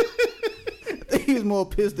think he was more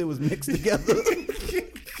pissed it was mixed together.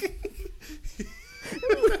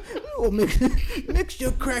 Mix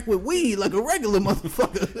your crack with weed like a regular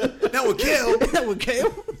motherfucker. Not with kale. Not with kale.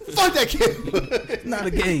 Fuck that kale. It's not a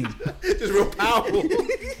game. Just real powerful.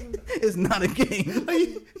 It's not a game.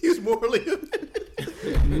 He's morally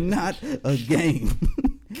not a game.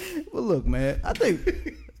 Well, look, man. I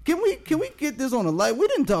think can we get this on a light? We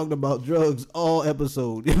didn't talk about drugs all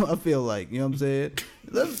episode. You know, I feel like, you know what I'm saying.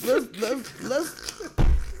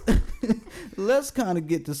 Let's kind of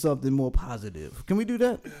get to something more positive. Can we do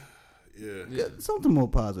that? Yeah. Something more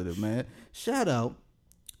positive, man. Shout out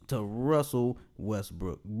to Russell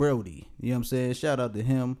Westbrook, Brody. You know what I'm saying? Shout out to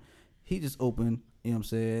him. He just opened, you know what I'm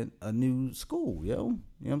saying, a new school, yo. You know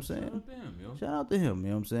what I'm saying? Shout out to him, yo. Shout out to him, you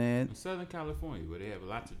know what I'm saying? In Southern California, where they have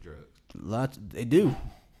lots of drugs. They do.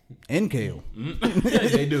 And kale.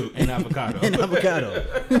 They do. And avocado.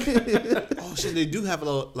 Oh, shit, they do have a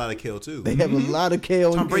lot of kale, too. They have a lot of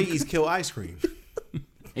kale. Tom Brady eats kale ice cream.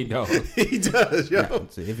 He does. He does, yo. Nah,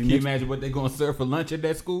 so Can you imagine what they're going to serve for lunch at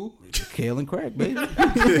that school? Kale and crack, baby. That's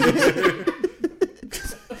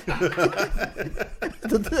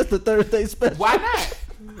the Thursday special. Why not?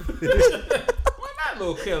 Why not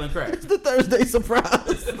little kale and crack? It's the Thursday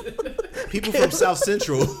surprise. People from South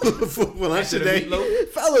Central for lunch today.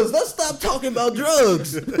 Fellas, let's stop talking about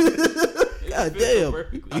drugs. God damn.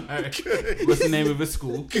 Right. What's the name of his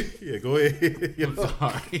school? Yeah, go ahead. I'm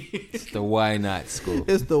sorry. It's the Why Not School.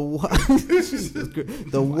 It's the why.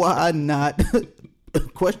 The why not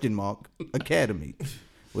question mark academy.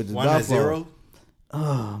 Which is Why not zero?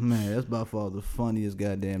 Oh man, that's by far the funniest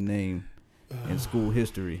goddamn name in school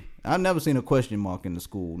history. I've never seen a question mark in the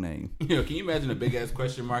school name. You know, can you imagine a big ass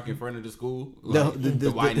question mark in front of the school? No, Like,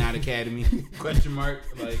 the Why Not Academy question mark?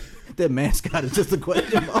 Like that mascot is just a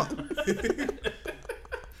question mark.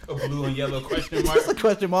 a blue and yellow question mark. Just a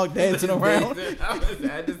question mark dancing around.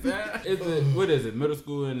 What is it? Middle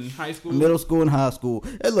school and high school? Middle school and high school.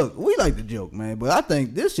 Hey, look, we like to joke, man, but I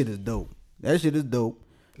think this shit is dope. That shit is dope.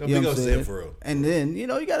 No, You know big what up I'm to saying? him for real. And then, you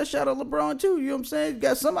know, you got to shout out LeBron too. You know what I'm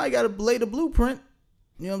saying? Somebody got to lay the blueprint.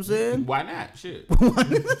 You know what I'm saying? Why not? Shit.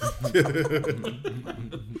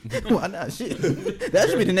 Why not? Shit. That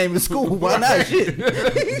should be the name of the school. Why not? Shit.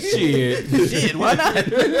 Shit. Why not?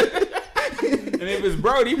 And if it's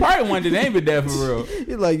Brody, he probably wanted to name it that for real.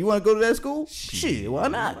 You're like, you want to go to that school? Shit. Why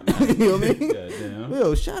not? You know what I mean? Goddamn.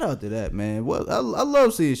 Yo, shout out to that, man. Well, I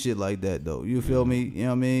love seeing shit like that, though. You feel me? You know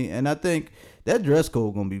what I mean? And I think that dress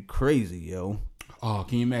code gonna be crazy, yo. Oh,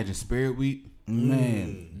 can you imagine Spirit Week?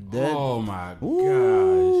 Man. That, Oh my gosh.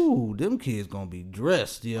 ooh, them kids gonna be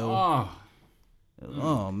dressed, yo. Oh,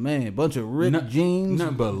 Oh man, bunch of ripped jeans,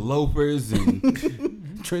 nothing but loafers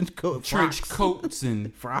and trench coats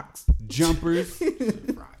and frocks. jumpers.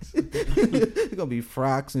 It's gonna be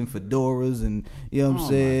frocks and fedoras and you know what I'm Oh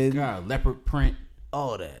saying? my God, leopard print.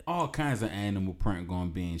 All that. All kinds of animal print gonna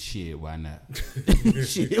be in shit. Why not?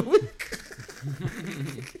 Shit.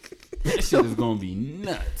 That shit is gonna be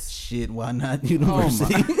nuts. Shit, why not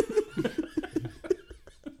university?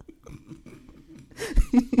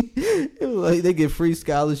 like they get free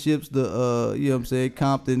scholarships to you know what I'm saying,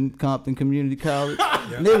 Compton Community College.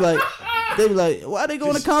 And they be like, why they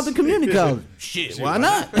going to Compton Community College? Shit, why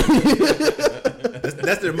not?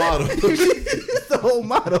 That's their motto. That's the whole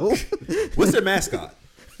motto. What's their mascot?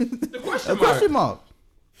 The A question question mark. mark.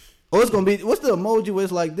 Oh, it's gonna be, what's the emoji where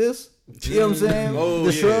it's like this? You know what I'm saying? Oh,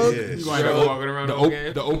 the yeah, shrug. yeah. You gonna have to walking around The, the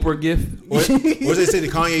game? the Oprah gift. What they say? The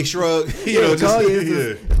Kanye shrug. You Yeah, know, just, Kanye is yeah.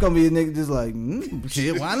 just- it's gonna be a nigga just like,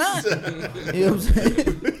 shit, why not? You know what I'm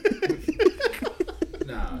saying?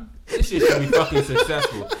 Nah, this shit should be fucking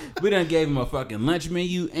successful. We done gave him a fucking lunch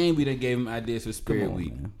menu, and we done gave him ideas for Spirit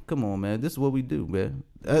Week. Come on, man. This is what we do, man.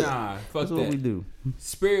 Nah, fuck That's what we that. do.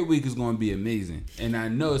 Spirit Week is going to be amazing, and I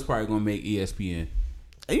know it's probably going to make ESPN.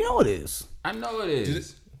 And you know what it is? I know it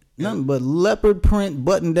is. Nothing but leopard print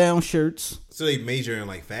button-down shirts. So they major in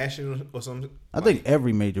like fashion or something. I think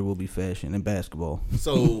every major will be fashion in basketball.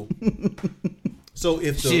 So. So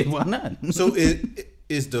if the Shit, why not? so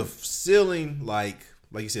is the ceiling like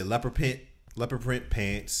you said leopard print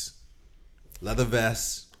pants, leather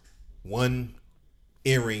vest, one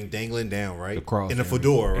earring dangling down, right? The cross and a earring.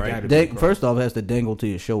 fedora, It right? gotta be. First off, it has to dangle to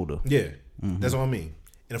your shoulder. Yeah, that's what I mean.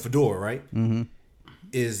 And a fedora, right? Mm-hmm.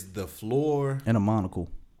 Is the floor And a monocle.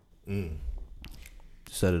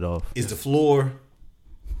 Set it off. is the floor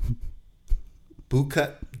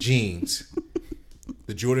bootcut jeans,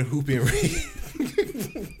 the Jordan hoop earring?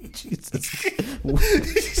 Jesus.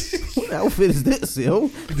 What outfit is this, yo?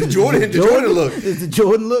 The Jordan look. Is the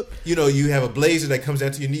Jordan look? You know, you have a blazer that comes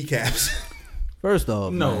down to your kneecaps. First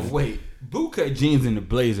off, No, man, wait. Bootcut jeans and the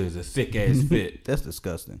blazer is a sick ass fit. that's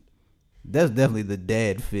disgusting. That's definitely the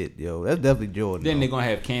dad fit, yo. That's definitely Jordan. Then though. they're going to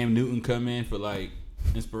have Cam Newton come in for like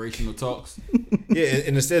inspirational talks. Yeah,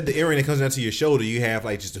 and instead of the earring that comes down to your shoulder, you have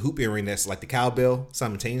like just a hoop earring that's like the cowbell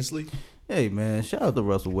simultaneously. Hey, man, shout out to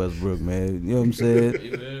Russell Westbrook, man. You know what I'm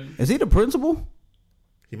saying? Is he the principal?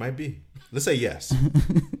 He might be. Let's say yes.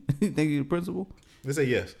 You think he's the principal? Let's say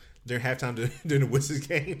yes. During halftime during the Wizards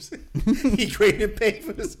games, he created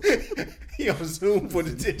papers. He on Zoom for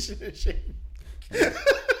the dish and shit.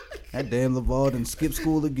 That damn LeVar done skip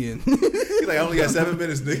school again. He's like, I only got 7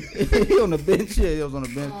 minutes, nigga. He on the bench. Yeah, he was on the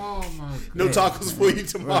bench. Oh my god. No tacos for you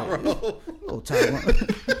tomorrow. Oh, time.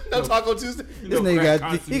 No taco Tuesday. This nigga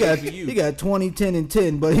got for you. he got 20, 10, and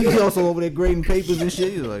 10, but he's also over there grading papers and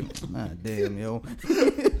shit. He's like, ah, damn, yo.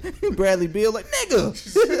 Bradley Beal like,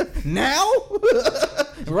 nigga, now,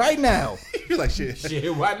 right now. You're like, shit.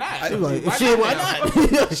 Shit, why not? He's like, shit, why now?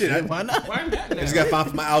 not? Shit, I- why not? Why not? I just got fined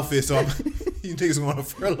for my outfit, so you niggas going on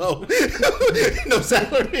furlough. No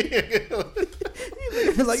salary.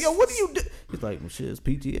 He's like, yo, what do you do? He's like, well, shit, it's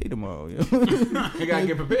PTA tomorrow, yo. I gotta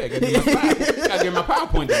get prepared. Gotta get my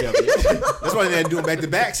PowerPoint together. That's why they're doing back to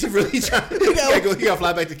backs. He really trying. He gotta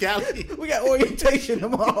fly back to Cali. We got orientation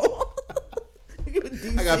tomorrow.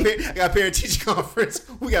 I got parent teacher conference.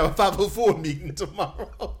 We got a 504 meeting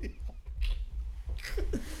tomorrow.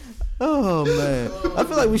 Oh man, I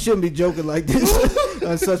feel like we shouldn't be joking like this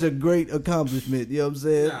on such a great accomplishment. You know what I'm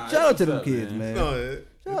saying? Nah, Shout out to that's them up, kids, man. man. No,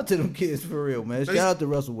 Shout out to them kids for real, man. Shout out to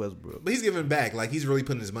Russell Westbrook. but he's giving back. Like he's really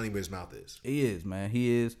putting his money where his mouth is. He is, man.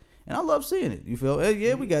 He is, and I love seeing it. You feel?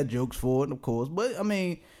 Yeah, we got jokes for it, of course, but I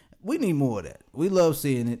mean, we need more of that. We love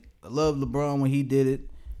seeing it. I love LeBron when he did it.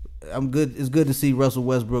 I'm good. It's good to see Russell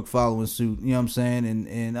Westbrook following suit. You know what I'm saying?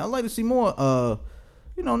 And I like to see more.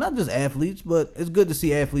 You know, not just athletes, but it's good to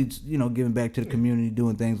see athletes, you know, giving back to the community,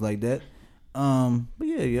 doing things like that. But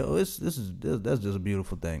yeah, yo, that's just a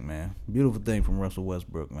beautiful thing, man. Beautiful thing from Russell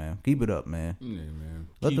Westbrook, man. Keep it up, man. Yeah, man.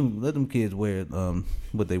 Let them kids wear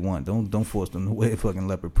what they want. Don't force them to wear fucking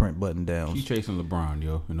leopard print button downs. Keep chasing LeBron,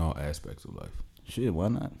 yo, in all aspects of life. Shit, why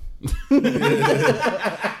not? And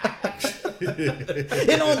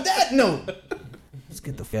on that note, let's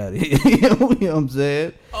get the fuck out of here. You know what I'm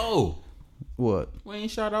saying? Oh, What? we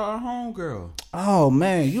ain't shout out our homegirl. Oh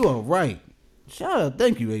man, you are right. Shout out,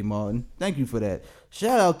 thank you, A. Martin. Thank you for that.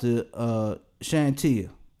 Shout out to Shantia.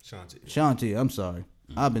 Shantia, I'm sorry.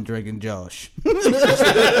 I've been drinking Josh.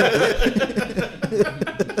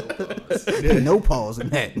 No pause in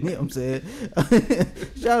that. You know what I'm saying?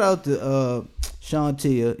 Shout out to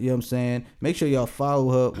Shantia, you know what I'm saying? Make sure y'all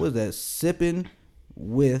follow her. What is that? Sipping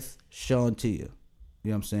with Shantia. You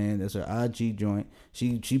know what I'm saying? That's her IG joint.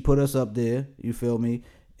 She put us up there, you feel me?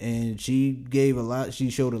 And she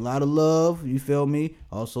showed a lot of love, you feel me?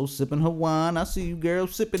 Also sipping her wine. I see you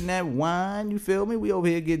girls sipping that wine, you feel me? We over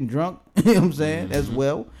here getting drunk, you know what I'm saying, as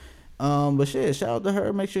well. But shit, shout out to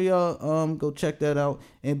her. Make sure y'all go check that out.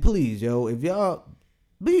 And please, yo, if y'all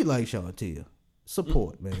be like Shantia,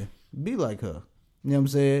 support, man. Be like her. You know what I'm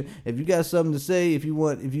saying? If you got something to say, if you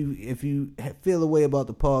feel a way about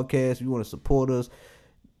the podcast, if you want to support us,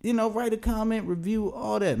 write a comment, review,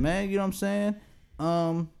 all that, man. You know what I'm saying?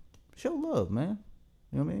 Show love, man.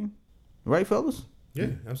 You know what I mean? Right, fellas? Yeah,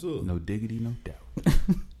 absolutely. No diggity, no doubt.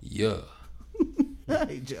 Yeah. I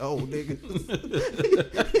hate you old niggas.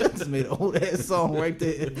 I just made an old ass song right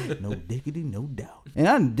there. No diggity, no doubt. And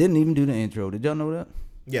I didn't even do the intro. Did y'all know that?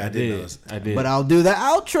 Yeah, I did. I did. But I'll do the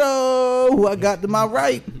outro. Who I got to my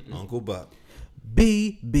right? Uncle Buck.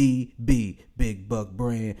 BBB, Big Buck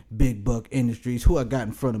Brand, Big Buck Industries. Who I got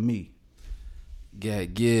in front of me?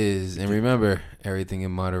 Got Giz. And remember, everything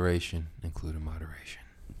in moderation, including moderation.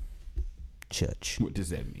 Church. What does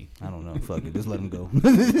that mean? I don't know. Fuck it. Just let him go.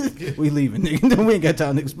 We leaving, nigga. We ain't got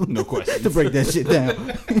time to explain. No questions. To break that shit down.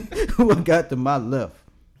 Who I got to my left?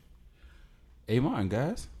 Hey, Martin,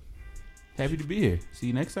 guys. Happy to be here. See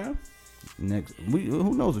you next time.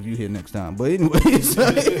 Who knows if you here next time? But anyway,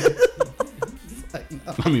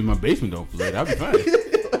 I mean, my basement don't flood. I'll be fine.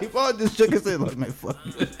 like, Paul just shook his head like, man, fuck.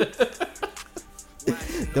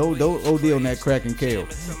 Don't OD on that crack and kale.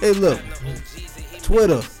 Hey, look.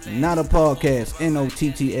 Twitter, not a podcast,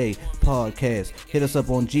 NOTTA podcast. Hit us up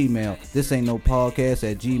on Gmail. This ain't no podcast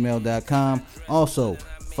at gmail.com. Also,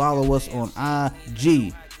 follow us on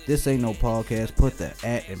IG. This ain't no podcast. Put the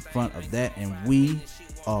 @ in front of that, and we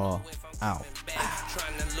are out.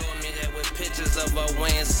 Trying to lure me there with pictures of her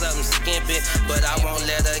wearing something skimpy, but I won't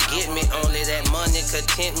let her get me. Only that money could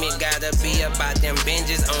tempt me. Gotta be about them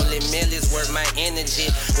binges. Only millions worth my energy.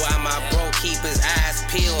 While my bro keep his eyes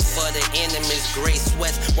peeled for the enemies. Gray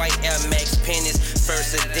sweats, white Air Max pennies.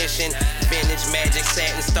 First edition, vintage Magic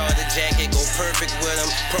satin starter jacket. Go perfect with them.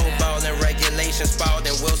 Pro ball and regulation.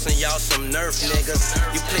 Spalding Wilson, y'all some Nerf niggas.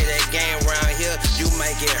 You play that game around here, you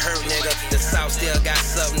might get hurt, nigga. The South still got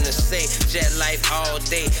something to say. Jet life all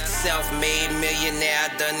day, self-made millionaire. I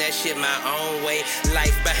done that shit my own way.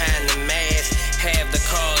 Life behind the mask, have the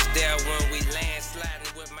cars there